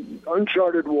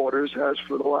 Uncharted Waters has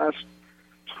for the last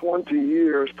 20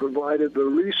 years provided the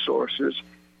resources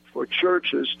for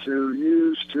churches to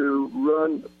use to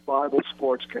run Bible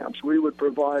sports camps. We would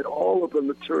provide all of the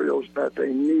materials that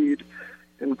they need,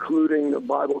 including the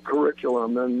Bible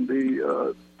curriculum and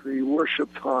the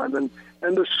worship time and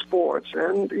the sports,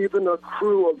 and even a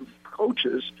crew of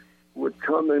coaches would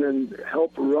come in and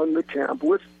help run the camp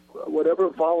with whatever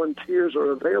volunteers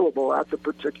are available at the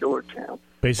particular camp.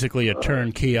 Basically a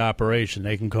turnkey operation.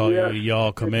 They can call you,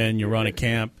 y'all come in, you run a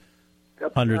camp.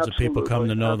 Hundreds of people come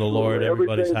to know the Lord.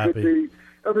 Everybody's happy.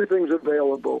 Everything's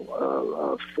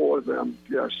available for them,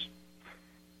 yes.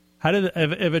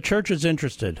 If a church is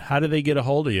interested, how do they get a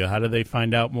hold of you? How do they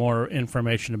find out more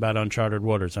information about Uncharted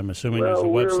Waters? I'm assuming there's a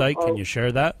website. Can you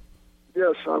share that?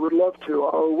 Yes, I would love to.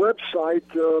 Our website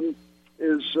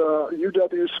is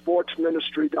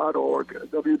uwsportsministry.org,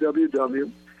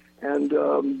 www. And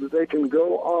they can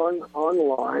go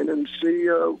online and see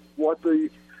what the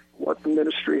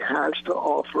ministry has to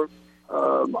offer.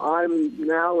 I'm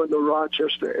now in the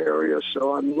Rochester area,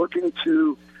 so I'm looking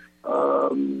to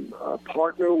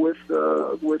partner with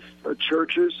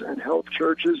churches and help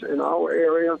churches in our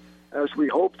area, as we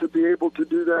hope to be able to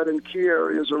do that in key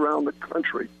areas around the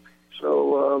country.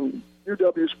 So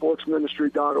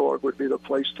uwsportsministry.org would be the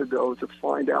place to go to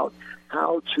find out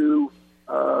how to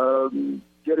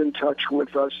get in touch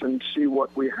with us and see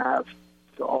what we have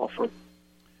to offer.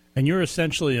 And you're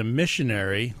essentially a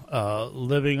missionary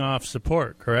living off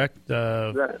support, correct?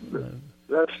 That's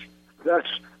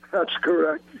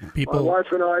correct. My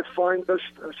wife and I find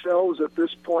ourselves at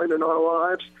this point in our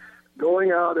lives going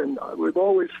out, and we've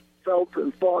always felt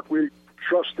and thought we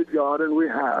trusted God, and we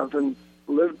have, and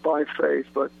lived by faith,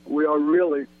 but we are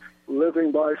really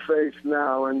living by faith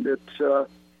now, and it's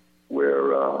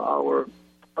where our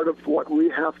part of what we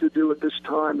have to do at this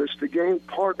time is to gain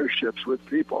partnerships with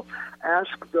people.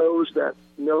 Ask those that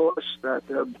know us, that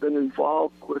have been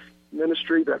involved with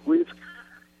ministry, that we've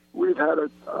had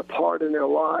a part in their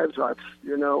lives,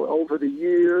 over the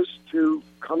years, to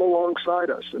come alongside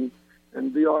us and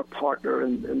be our partner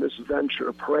in this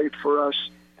venture. Pray for us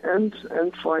and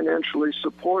financially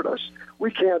support us.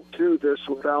 We can't do this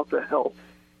without the help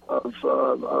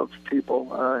of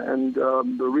people and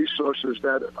the resources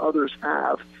that others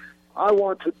have. I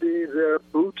want to be their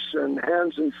boots and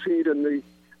hands and feet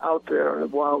out there,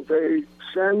 and while they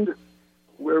send,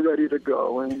 we're ready to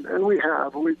go, and we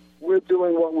have. We're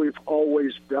doing what we've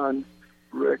always done,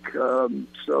 Rick.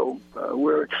 So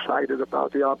we're excited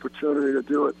about the opportunity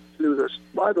to do this.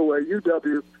 By the way,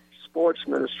 UW Sports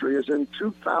Ministry is in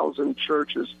 2,000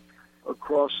 churches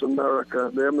across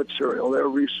America, their material, their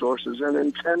resources, and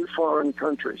in 10 foreign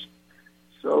countries.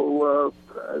 So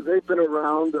they've been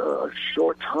around a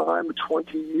short time,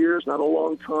 20 years, not a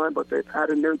long time, but they've had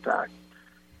an impact.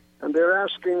 And they're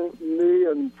asking me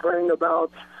and praying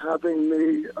about having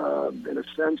me, in a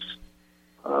sense,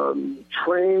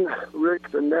 train,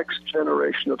 Rick, the next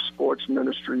generation of sports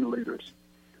ministry leaders.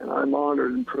 And I'm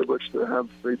honored and privileged to have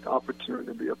the opportunity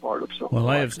to be a part of something. Well,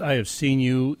 I have seen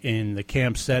you in the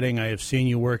camp setting. I have seen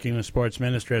you working in sports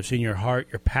ministry. I've seen your heart,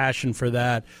 your passion for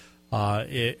that.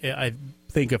 I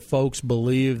think if folks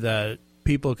believe that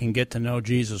people can get to know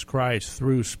Jesus Christ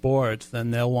through sports,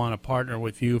 then they'll want to partner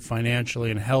with you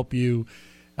financially and help you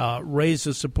raise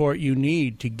the support you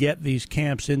need to get these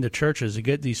camps into churches, to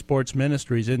get these sports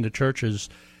ministries into churches,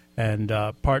 and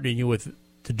partnering you with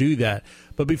to do that.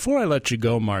 But before I let you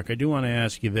go, Mark, I do want to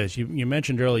ask you this. You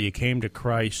mentioned earlier you came to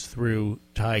Christ through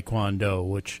Taekwondo,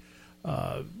 which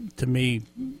to me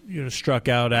struck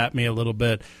out at me a little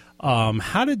bit.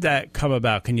 How did that come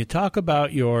about? Can you talk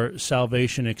about your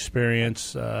salvation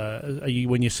experience?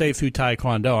 When you say through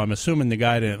Taekwondo, I'm assuming the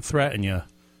guy didn't threaten you.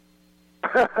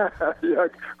 Yeah,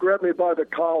 grab me by the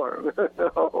collar.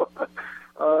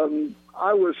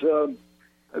 I was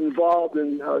involved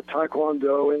in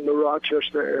Taekwondo in the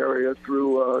Rochester area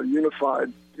through a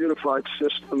unified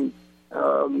system.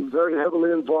 Very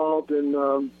heavily involved in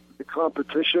the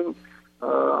competition.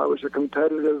 I was a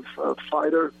competitive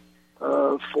fighter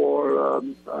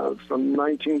from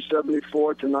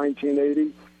 1974 to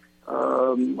 1980.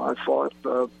 I fought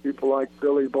people like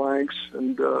Billy Blanks,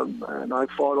 and I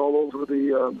fought all over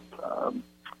the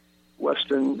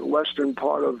western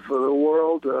part of the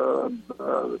world.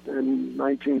 In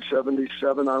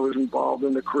 1977, I was involved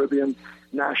in the Caribbean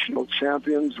National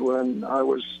Champions when I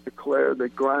was declared the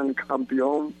Grand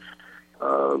Campeon.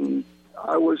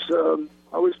 I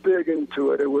was big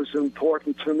into it. It was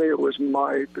important to me.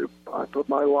 I put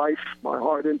my life, my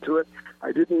heart into it.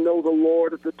 I didn't know the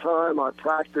Lord at the time. I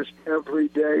practiced every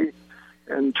day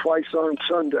and twice on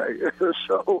Sunday.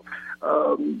 So,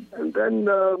 and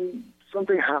then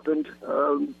something happened.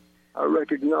 I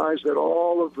recognized that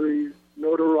all of the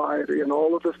notoriety and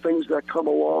all of the things that come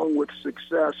along with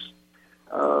success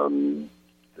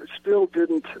still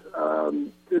didn't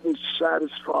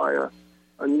satisfy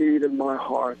a need in my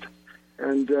heart.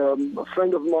 And a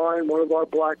friend of mine, one of our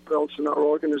black belts in our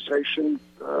organization,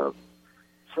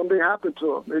 something happened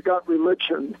to him. He got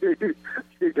religion.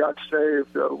 He got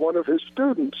saved. One of his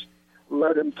students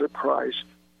led him to Christ.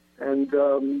 And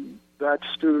that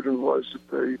student was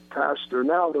the pastor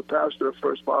of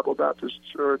First Bible Baptist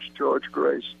Church, George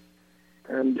Grace.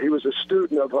 And he was a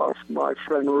student of my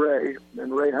friend Ray.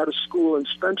 And Ray had a school in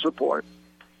Spencerport.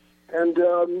 And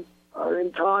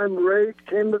in time, Ray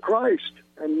came to Christ.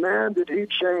 And man, did he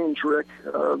change, Rick.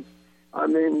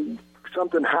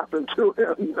 Something happened to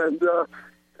him. And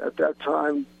at that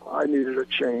time, I needed a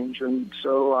change. And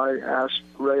so I asked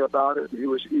Ray about it. He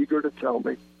was eager to tell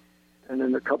me. And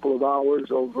in a couple of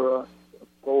hours, over a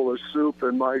bowl of soup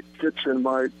in my kitchen,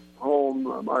 my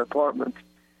home, my apartment,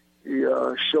 he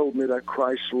showed me that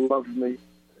Christ loved me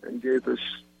and gave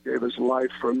his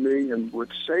life for me and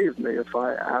would save me if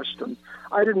I asked him.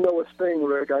 I didn't know a thing,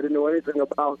 Rick. I didn't know anything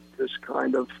about this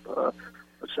kind of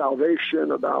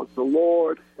salvation, about the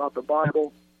Lord, about the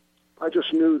Bible. I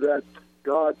just knew that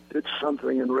God did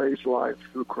something in Ray's life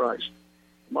through Christ.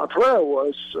 My prayer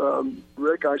was,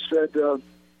 Rick, I said,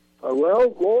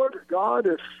 well, Lord God,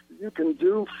 if you can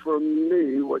do for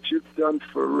me what you've done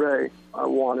for Ray, I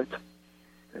want it.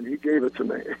 And he gave it to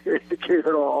me. He gave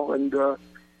it all. And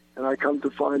I come to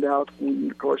find out,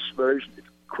 and of course, very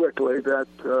quickly, that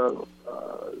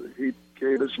he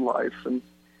gave his life and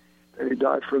he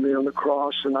died for me on the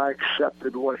cross, and I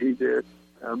accepted what he did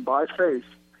by faith,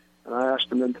 and I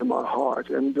asked him into my heart.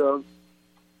 And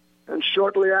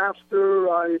shortly after,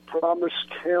 I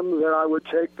promised him that I would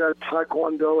take that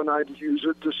Taekwondo and I'd use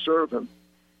it to serve him.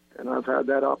 And I've had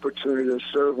that opportunity to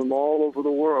serve him all over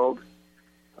the world.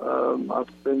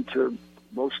 I've been to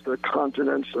most of the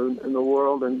continents in the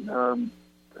world and had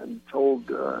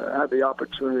the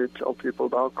opportunity to tell people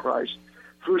about Christ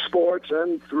through sports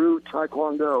and through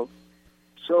Taekwondo.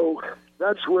 So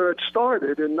that's where it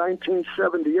started in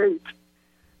 1978.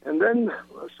 And then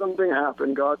something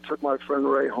happened. God took my friend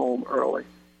Ray home early.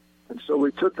 And so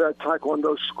we took that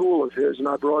Taekwondo school of his, and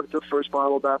I brought it to First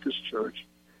Bible Baptist Church.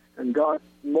 And God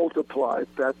multiplied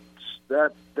that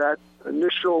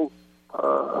initial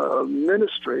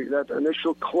ministry, that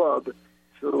initial club,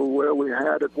 to where we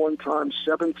had at one time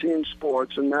 17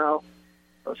 sports, and now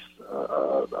a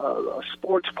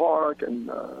sports park,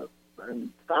 and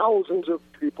thousands of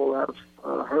people have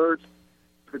heard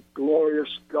the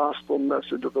glorious gospel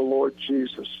message of the Lord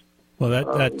Jesus. Well,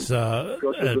 that's because of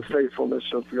the faithfulness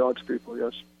of God's people.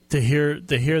 Yes. To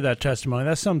hear that testimony,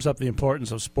 that sums up the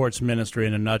importance of sports ministry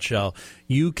in a nutshell.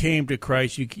 You came to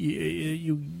Christ. You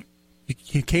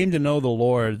came to know the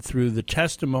Lord through the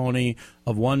testimony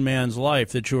of one man's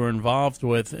life that you were involved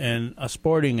with in a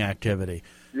sporting activity.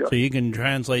 Yep. So you can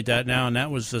translate that now, and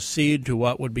that was the seed to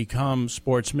what would become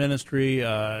sports ministry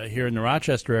here in the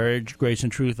Rochester area, Grace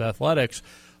and Truth Athletics.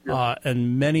 Yep.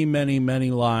 And many, many, many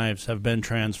lives have been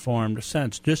transformed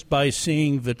since, just by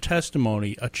seeing the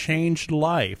testimony, a changed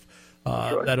life,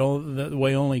 right. The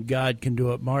way only God can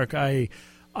do it. Mark, I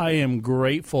am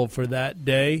grateful for that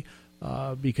day.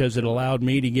 Because it allowed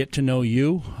me to get to know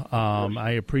you.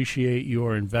 I appreciate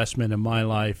your investment in my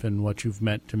life and what you've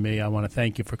meant to me. I want to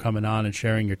thank you for coming on and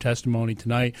sharing your testimony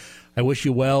tonight. I wish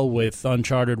you well with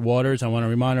Uncharted Waters. I want to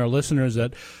remind our listeners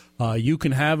that you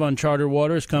can have Uncharted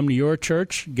Waters come to your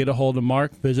church, get a hold of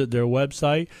Mark, visit their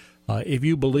website. If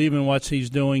you believe in what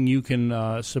he's doing, you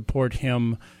can support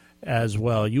him as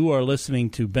well. You are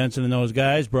listening to Benson and Those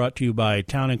Guys, brought to you by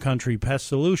Town & Country Pest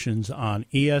Solutions on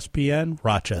ESPN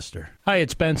Rochester. Hi,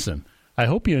 it's Benson. I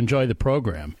hope you enjoy the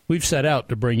program. We've set out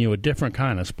to bring you a different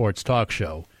kind of sports talk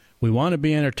show. We want to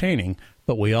be entertaining,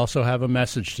 but we also have a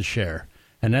message to share,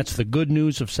 and that's the good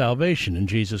news of salvation in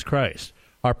Jesus Christ.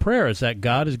 Our prayer is that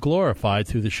God is glorified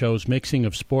through the show's mixing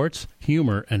of sports,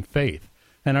 humor, and faith.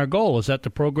 And our goal is that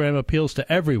the program appeals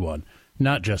to everyone,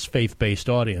 not just faith-based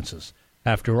audiences.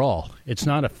 After all, it's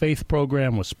not a faith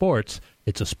program with sports,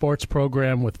 it's a sports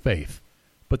program with faith.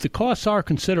 But the costs are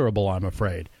considerable, I'm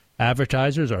afraid.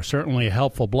 Advertisers are certainly a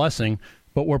helpful blessing,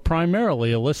 but we're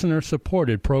primarily a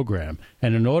listener-supported program,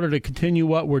 and in order to continue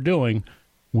what we're doing,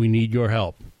 we need your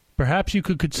help. Perhaps you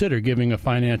could consider giving a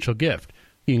financial gift.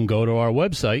 You can go to our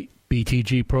website,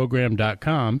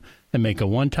 btgprogram.com, and make a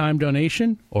one-time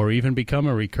donation or even become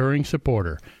a recurring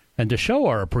supporter. And to show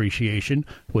our appreciation,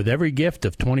 with every gift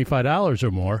of $25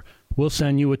 or more, we'll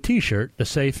send you a T-shirt to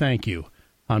say thank you.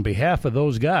 On behalf of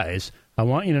those guys, I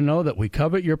want you to know that we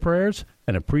covet your prayers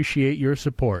and appreciate your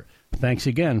support. Thanks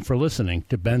again for listening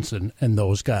to Benson and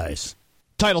Those Guys.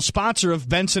 Title sponsor of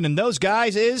Benson and Those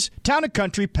Guys is Town &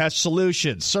 Country Pest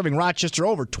Solutions, serving Rochester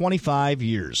over 25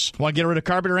 years. Want to get rid of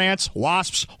carpenter ants,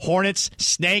 wasps, hornets,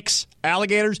 snakes,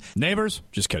 alligators, neighbors?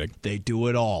 Just kidding. They do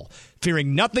it all.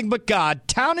 Fearing nothing but God,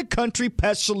 Town & Country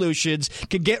Pest Solutions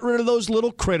can get rid of those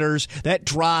little critters that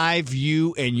drive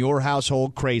you and your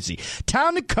household crazy.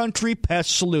 Town & Country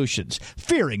Pest Solutions,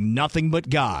 fearing nothing but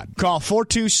God. Call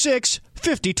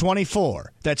 426-5024.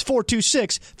 That's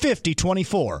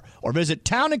 426-5024. Or visit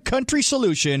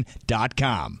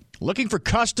townandcountrysolution.com. Looking for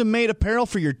custom-made apparel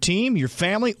for your team, your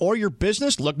family, or your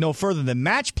business? Look no further than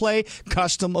Match Play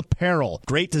Custom Apparel.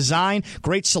 Great design,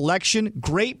 great selection,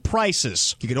 great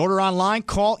prices. You can order online,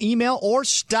 call, email, or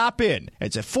stop in.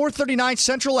 It's at 439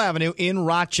 Central Avenue in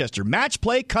Rochester. Match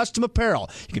Play Custom Apparel.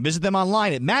 You can visit them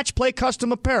online at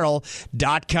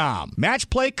matchplaycustomapparel.com.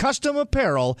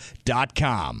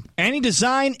 matchplaycustomapparel.com. Any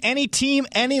design, any team,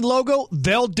 any logo,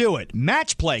 they'll do it.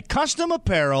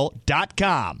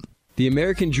 matchplaycustomapparel.com. The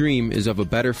American dream is of a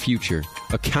better future,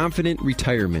 a confident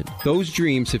retirement. Those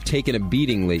dreams have taken a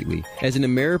beating lately. As an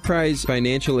Ameriprise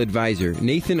financial advisor,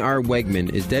 Nathan R.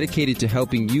 Wegman is dedicated to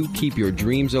helping you keep your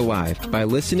dreams alive by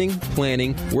listening,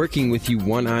 planning, working with you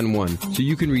one-on-one so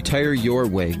you can retire your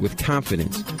way with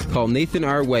confidence. Call Nathan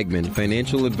R. Wegman,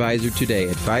 financial advisor, today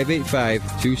at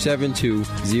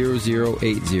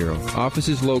 585-272-0080. Office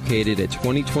is located at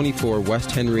 2024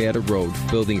 West Henrietta Road,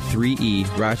 Building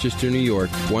 3E, Rochester, New York,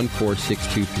 14623.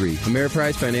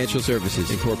 Ameriprise Financial Services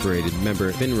Incorporated,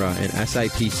 member FINRA and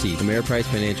SIPC. Ameriprise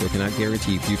Financial cannot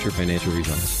guarantee future financial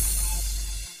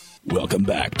results. Welcome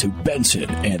back to Benson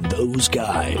and Those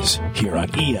Guys here on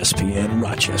ESPN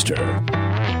Rochester.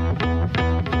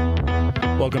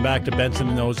 Welcome back to Benson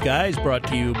and Those Guys, brought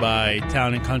to you by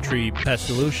Town & Country Pest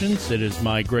Solutions. It is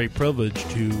my great privilege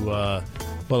to, a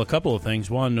couple of things.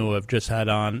 One, to have just had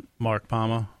on Mark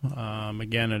Palma.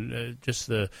 Just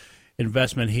the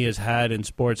investment he has had in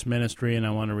sports ministry, and I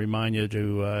want to remind you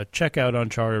to check out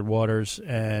Uncharted Waters,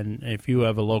 and if you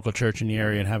have a local church in the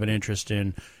area and have an interest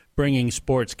in bringing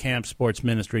sports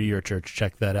ministry to your church,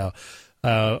 check that out.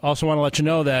 Also want to let you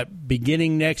know that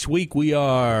beginning next week we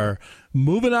are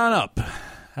moving on up,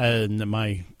 and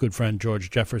my good friend George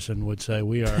Jefferson would say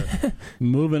we are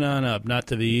moving on up, not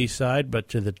to the east side, but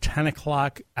to the 10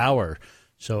 o'clock hour,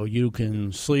 so you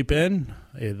can sleep in,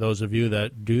 those of you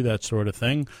that do that sort of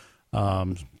thing.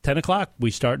 10 o'clock,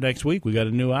 we start next week. We got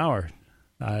a new hour.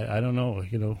 I don't know,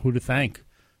 who to thank.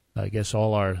 I guess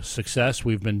all our success.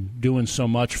 We've been doing so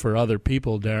much for other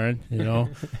people, Darren,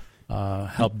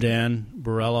 help Dan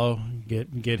Borello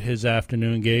get his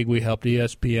afternoon gig. We helped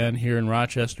ESPN here in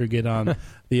Rochester get on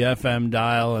the FM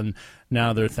dial, and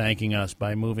now they're thanking us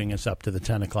by moving us up to the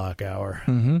 10 o'clock hour.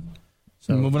 Mm-hmm.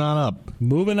 So moving on up.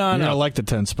 Moving on up. I like the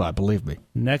 10 spot, believe me.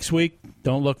 Next week,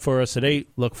 don't look for us at 8.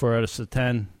 Look for us at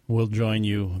 10. We'll join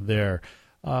you there.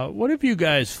 What have you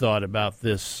guys thought about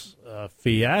this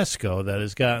fiasco that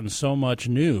has gotten so much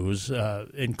news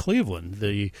in Cleveland?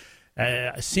 The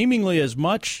seemingly as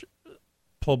much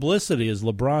publicity as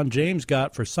LeBron James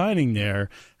got for signing there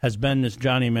has been this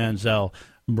Johnny Manziel,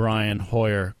 Brian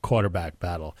Hoyer quarterback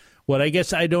battle. What I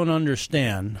guess I don't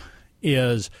understand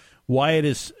is why it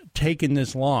has taken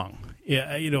this long.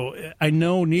 I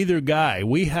know neither guy.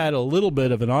 We had a little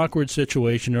bit of an awkward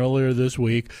situation earlier this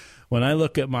week when I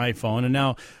look at my phone, and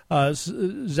now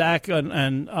Zach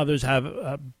and others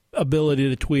have ability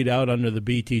to tweet out under the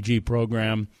BTG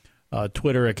program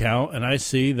Twitter account, and I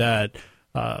see that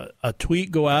a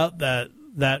tweet go out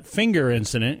that finger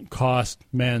incident cost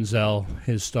Manziel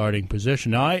his starting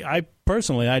position. Now, I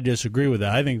personally, I disagree with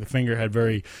that. I think the finger had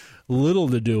very little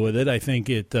to do with it. I think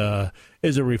it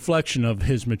is a reflection of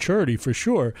his maturity for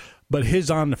sure, but his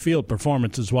on-the-field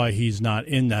performance is why he's not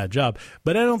in that job.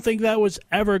 But I don't think that was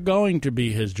ever going to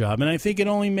be his job, and I think it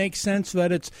only makes sense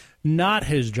that it's not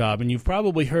his job. And you've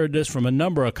probably heard this from a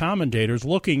number of commentators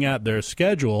looking at their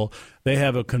schedule. They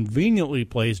have a conveniently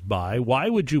placed bye. Why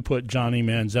would you put Johnny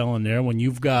Manziel in there when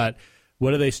you've got,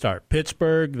 what do they start?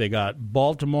 Pittsburgh, they got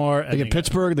Baltimore. They get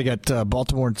Pittsburgh, they got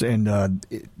Baltimore and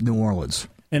New Orleans.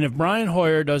 And if Brian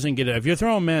Hoyer doesn't get it, if you're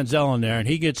throwing Manziel in there and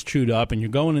he gets chewed up and you're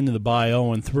going into the bye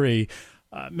 0-3,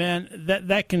 man,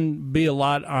 that can be a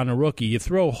lot on a rookie. You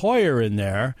throw Hoyer in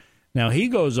there, now he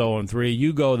goes 0-3,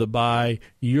 you go the bye,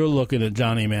 you're looking at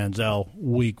Johnny Manziel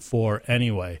week 4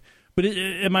 anyway. But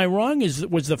am I wrong?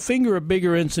 Was the finger a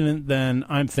bigger incident than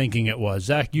I'm thinking it was?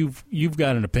 Zach, you've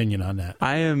got an opinion on that.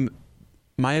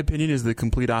 My opinion is the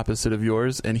complete opposite of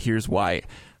yours, and here's why.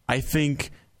 I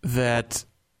think that...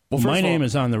 Well, my name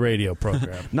is on the radio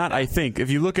program. Not I think. If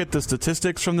you look at the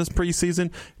statistics from this preseason,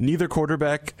 neither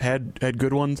quarterback had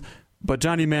good ones, but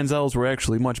Johnny Manziel's were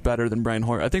actually much better than Brian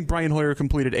Hoyer. I think Brian Hoyer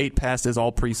completed 8 passes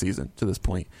all preseason to this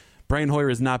point. Brian Hoyer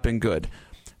has not been good.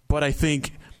 But I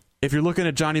think if you're looking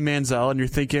at Johnny Manziel and you're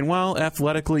thinking, well,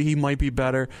 athletically he might be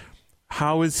better,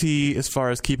 how is he as far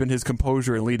as keeping his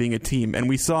composure and leading a team? And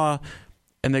we saw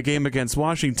in the game against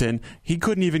Washington, he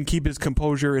couldn't even keep his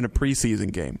composure in a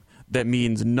preseason game. That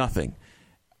means nothing.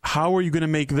 How are you going to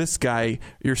make this guy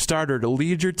your starter to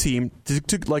lead your team, to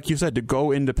like you said, to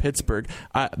go into Pittsburgh?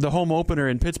 The home opener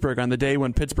in Pittsburgh on the day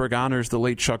when Pittsburgh honors the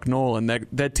late Chuck Noll, and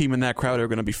that team and that crowd are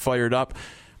going to be fired up.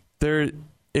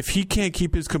 If he can't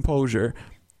keep his composure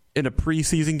in a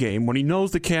preseason game, when he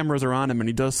knows the cameras are on him and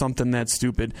he does something that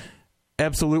stupid,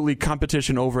 absolutely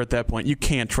competition over at that point. You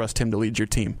can't trust him to lead your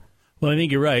team. Well, I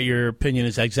think you're right. Your opinion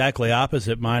is exactly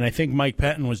opposite mine. I think Mike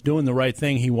Pettin was doing the right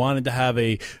thing. He wanted to have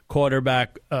a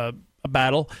quarterback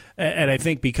battle, and I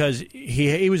think because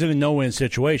he was in a no-win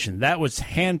situation. That was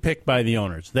handpicked by the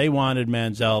owners. They wanted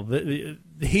Manziel.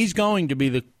 He's going to be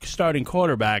the starting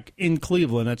quarterback in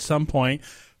Cleveland at some point,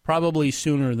 probably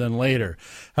sooner than later.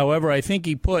 However, I think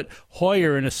he put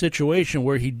Hoyer in a situation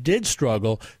where he did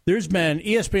struggle.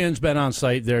 ESPN's been on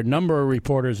site. There are a number of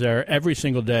reporters there every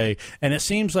single day, and it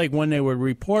seems like when they would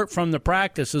report from the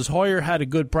practices, Hoyer had a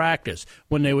good practice.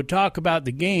 When they would talk about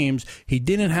the games, he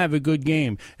didn't have a good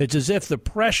game. It's as if the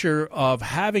pressure of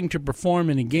having to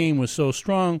perform in a game was so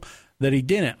strong that he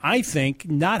didn't. I think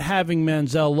not having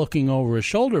Manziel looking over his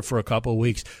shoulder for a couple of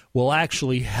weeks will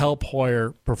actually help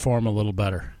Hoyer perform a little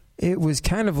better. It was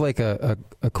kind of like a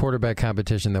quarterback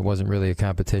competition that wasn't really a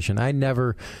competition. I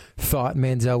never thought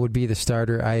Manziel would be the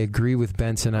starter. I agree with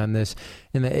Benson on this,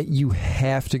 and that you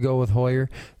have to go with Hoyer.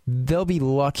 They'll be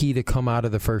lucky to come out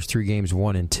of the first 3 games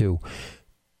 1-2.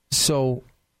 So,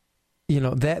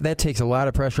 that takes a lot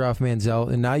of pressure off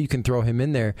Manziel, and now you can throw him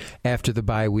in there after the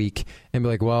bye week and be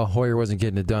like, well, Hoyer wasn't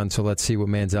getting it done, so let's see what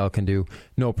Manziel can do.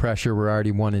 No pressure. We're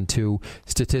already 1-2.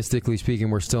 Statistically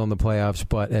speaking, we're still in the playoffs,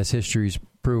 but as history's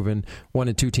proven,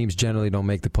 1-2 teams generally don't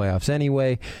make the playoffs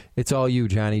anyway. It's all you,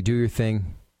 Johnny. Do your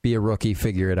thing. Be a rookie.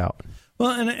 Figure it out.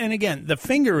 Well, and again, the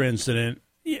finger incident,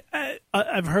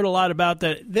 I've heard a lot about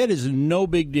that. That is no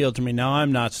big deal to me. Now,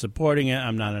 I'm not supporting it.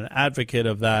 I'm not an advocate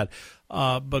of that.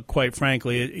 But quite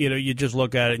frankly, you just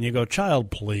look at it and you go, child,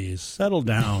 please, settle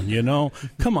down,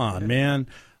 Come on, man.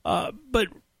 But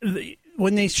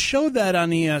when they showed that on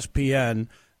ESPN,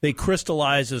 they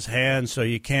crystallize his hand so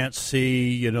you can't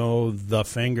see, the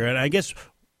finger. And I guess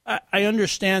I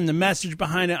understand the message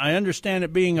behind it. I understand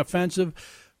it being offensive.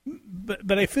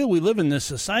 But I feel we live in this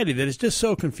society that is just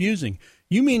so confusing.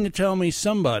 You mean to tell me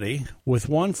somebody with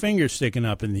one finger sticking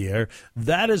up in the air,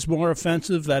 that is more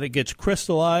offensive, that it gets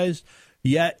crystallized,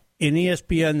 yet in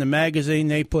ESPN, the magazine,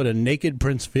 they put a naked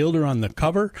Prince Fielder on the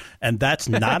cover, and that's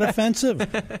not offensive?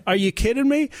 Are you kidding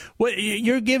me?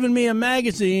 You're giving me a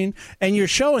magazine, and you're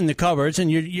showing the covers,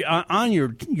 and you're on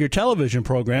your television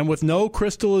program with no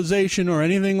crystallization or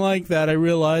anything like that. I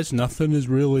realize nothing is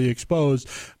really exposed,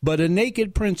 but a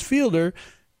naked Prince Fielder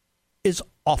is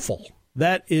awful.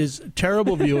 That is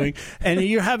terrible viewing, and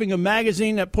you're having a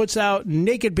magazine that puts out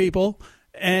naked people,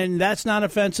 and that's not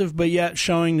offensive, but yet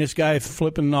showing this guy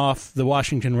flipping off the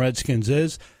Washington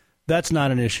Redskins that's not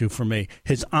an issue for me.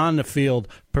 His on-the-field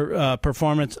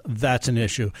performance, that's an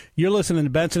issue. You're listening to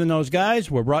Benson and Those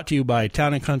Guys. We're brought to you by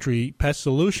Town & Country Pest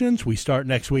Solutions. We start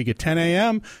next week at 10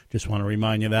 a.m. Just want to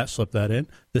remind you that. Slip that in.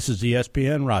 This is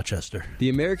ESPN Rochester. The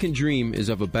American dream is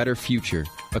of a better future,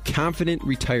 a confident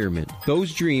retirement.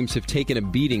 Those dreams have taken a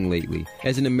beating lately.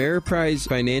 As an Ameriprise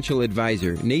financial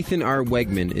advisor, Nathan R.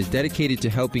 Wegman is dedicated to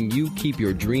helping you keep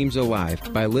your dreams alive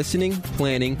by listening,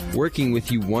 planning, working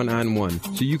with you one-on-one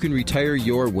so you can retire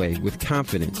your way with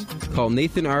confidence. Call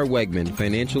Nathan R. Wegman,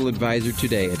 financial advisor,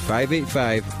 today at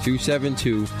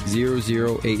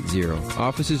 585-272-0080.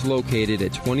 Office is located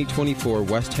at 2024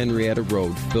 West Henrietta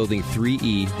Road, Building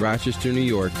 3E, Rochester, New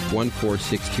York,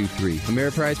 14623.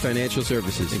 Ameriprise Financial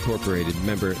Services, Incorporated,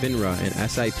 member FINRA and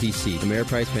SIPC.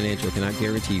 Ameriprise Financial cannot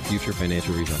guarantee future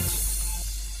financial results.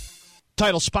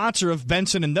 Title sponsor of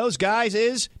Benson and Those Guys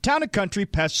is Town & Country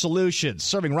Pest Solutions,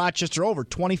 serving Rochester over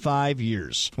 25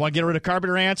 years. Want to get rid of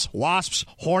carpenter ants, wasps,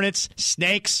 hornets,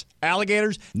 snakes,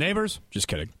 alligators, neighbors? Just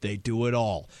kidding. They do it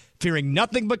all. Fearing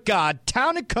nothing but God,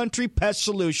 Town & Country Pest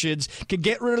Solutions can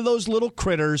get rid of those little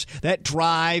critters that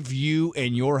drive you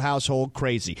and your household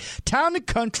crazy. Town &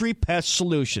 Country Pest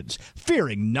Solutions,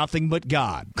 fearing nothing but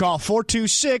God. Call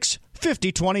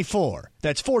 426-5024.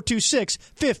 That's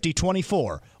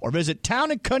 426-5024. Or visit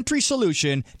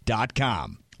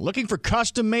townandcountrysolution.com. Looking for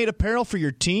custom-made apparel for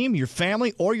your team, your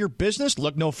family, or your business?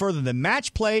 Look no further than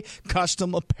Match Play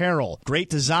Custom Apparel.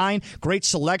 Great design, great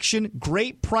selection,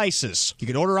 great prices. You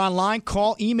can order online,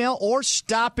 call, email, or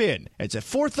stop in. It's at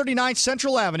 439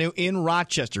 Central Avenue in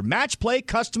Rochester. Match Play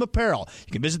Custom Apparel.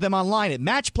 You can visit them online at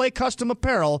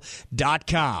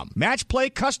matchplaycustomapparel.com.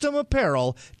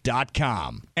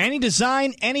 matchplaycustomapparel.com. Any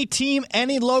design, any team,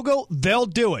 any logo, they'll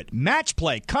do it.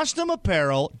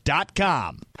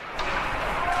 matchplaycustomapparel.com.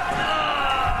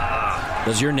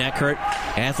 Does your neck hurt?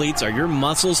 Athletes, are your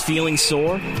muscles feeling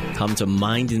sore? Come to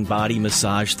Mind and Body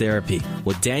Massage Therapy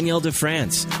with Danielle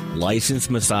DeFrance, licensed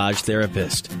massage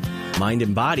therapist. Mind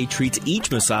and Body treats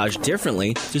each massage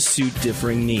differently to suit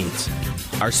differing needs.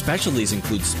 Our specialties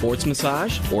include sports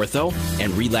massage, ortho,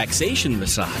 and relaxation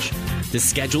massage. To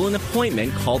schedule an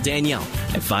appointment, call Danielle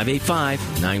at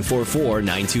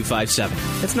 585-944-9257.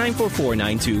 That's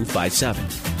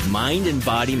 944-9257. Mind and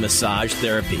Body Massage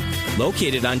Therapy,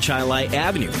 located on Chilai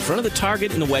Avenue, in front of the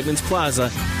Target in the Wegmans Plaza,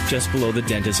 just below the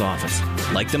dentist's office.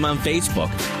 Like them on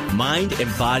Facebook, Mind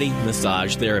and Body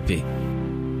Massage Therapy.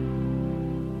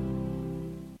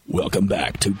 Welcome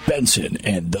back to Benson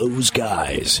and Those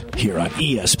Guys here on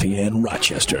ESPN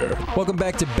Rochester. Welcome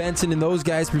back to Benson and Those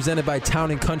Guys, presented by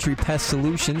Town & Country Pest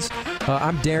Solutions.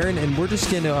 I'm Darren, and we're just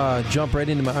going to jump right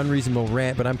into my unreasonable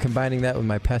rant, but I'm combining that with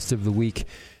my Pest of the Week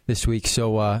this week.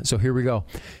 So here we go.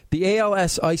 The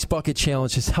ALS Ice Bucket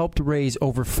Challenge has helped raise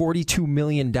over $42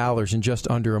 million in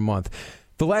just under a month.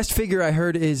 The last figure I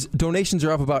heard is donations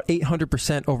are up about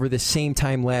 800% over the same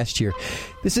time last year.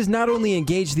 This has not only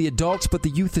engaged the adults, but the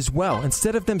youth as well.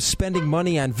 Instead of them spending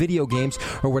money on video games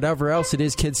or whatever else it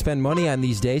is kids spend money on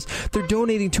these days, they're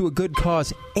donating to a good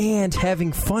cause and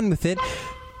having fun with it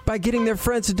by getting their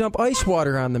friends to dump ice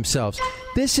water on themselves.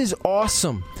 This is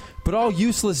awesome. But all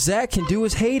useless Zach can do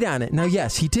is hate on it. Now,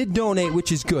 yes, he did donate,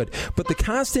 which is good, but the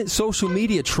constant social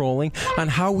media trolling on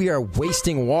how we are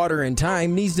wasting water and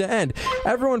time needs to end.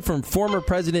 Everyone from former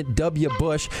President W.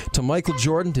 Bush to Michael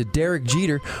Jordan to Derek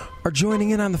Jeter are joining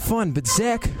in on the fun, but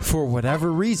Zach, for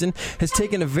whatever reason, has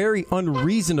taken a very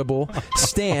unreasonable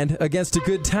stand against a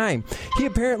good time. He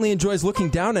apparently enjoys looking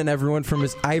down on everyone from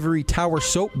his ivory tower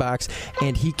soapbox,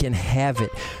 and he can have it.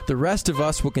 The rest of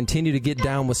us will continue to get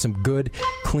down with some good,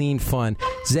 clean fun.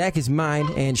 Zach is mine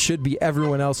and should be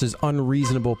everyone else's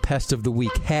unreasonable pest of the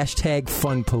week. Hashtag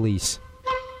fun police.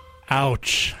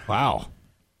 Ouch. Wow.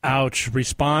 Ouch.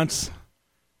 Response?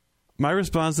 My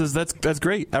response is that's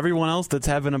great. Everyone else that's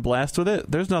having a blast with it,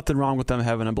 there's nothing wrong with them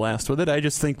having a blast with it. I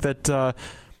just think that the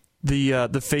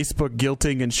Facebook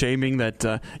guilting and shaming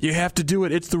that you have to do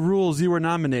it. It's the rules. You were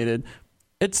nominated.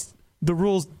 It's the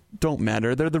rules don't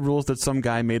matter. They're the rules that some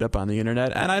guy made up on the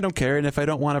internet, and I don't care. And if I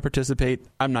don't want to participate,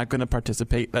 I'm not going to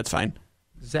participate. That's fine.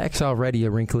 Zach's already a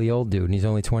wrinkly old dude, and he's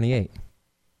only 28.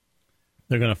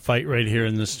 They're going to fight right here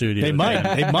in the studio. They might.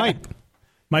 They might.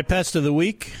 My pest of the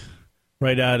week,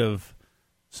 right out of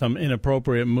some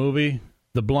inappropriate movie,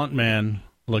 The Blunt Man,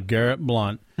 LeGarrette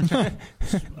Blunt.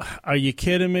 Are you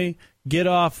kidding me? Get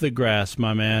off the grass,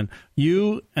 my man.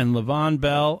 You and Le'Veon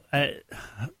Bell,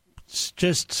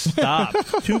 just stop.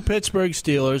 2 Pittsburgh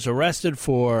Steelers arrested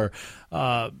for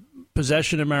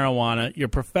possession of marijuana. You're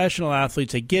professional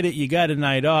athletes. I get it. You got a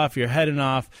night off. You're heading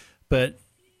off. But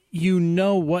you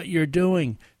know what you're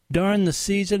doing. During the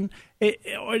season,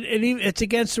 it's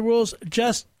against the rules.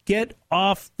 Just get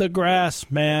off the grass,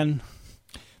 man.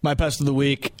 My pest of the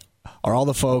week are all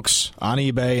the folks on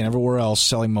eBay and everywhere else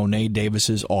selling Monet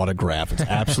Davis's autograph. It's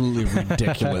absolutely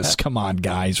ridiculous. Come on,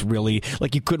 guys, really?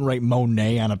 Like you couldn't write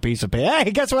Monet on a piece of paper.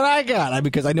 Hey, guess what I got?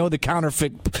 Because I know the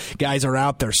counterfeit guys are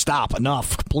out there. Stop.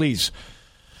 Enough, please.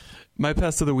 My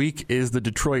pest of the week is the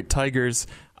Detroit Tigers.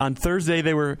 On Thursday,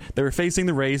 they were facing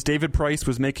the Rays. David Price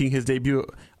was making his debut,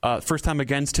 first time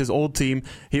against his old team.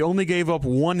 He only gave up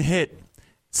 1 hit,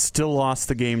 still lost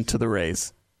the game to the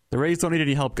Rays. The Rays don't need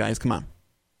any help, guys. Come on.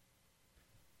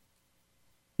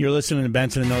 You're listening to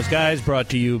Benson and Those Guys, brought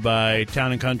to you by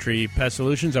Town & Country Pest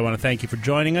Solutions. I want to thank you for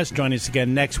joining us. Join us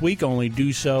again next week. Only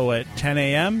do so at 10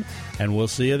 a.m., and we'll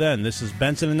see you then. This is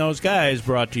Benson and Those Guys,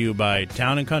 brought to you by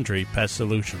Town & Country Pest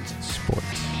Solutions. Sports.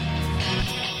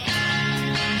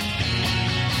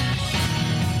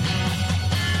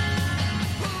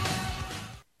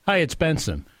 Hi, it's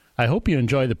Benson. I hope you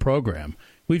enjoy the program.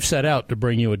 We've set out to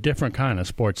bring you a different kind of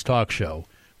sports talk show.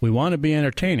 We want to be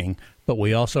entertaining, but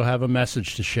we also have a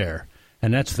message to share,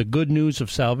 and that's the good news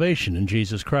of salvation in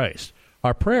Jesus Christ.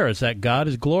 Our prayer is that God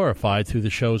is glorified through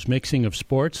the show's mixing of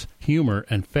sports, humor,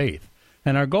 and faith,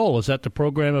 and our goal is that the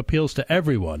program appeals to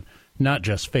everyone, not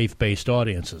just faith-based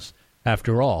audiences.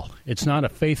 After all, it's not a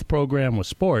faith program with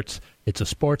sports, it's a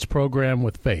sports program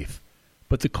with faith.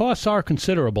 But the costs are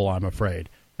considerable, I'm afraid.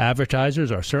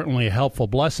 Advertisers are certainly a helpful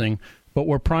blessing, but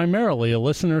we're primarily a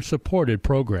listener-supported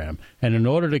program, and in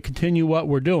order to continue what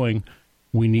we're doing,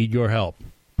 we need your help.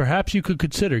 Perhaps you could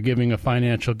consider giving a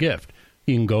financial gift.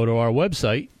 You can go to our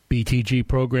website,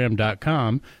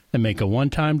 btgprogram.com, and make a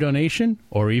one-time donation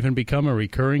or even become a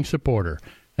recurring supporter.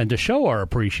 And to show our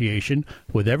appreciation,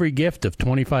 with every gift of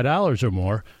 $25 or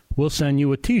more, we'll send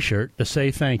you a T-shirt to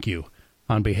say thank you.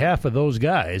 On behalf of those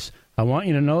guys, I want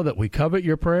you to know that we covet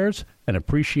your prayers and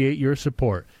appreciate your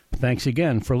support. Thanks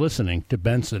again for listening to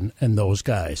Benson and Those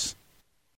Guys.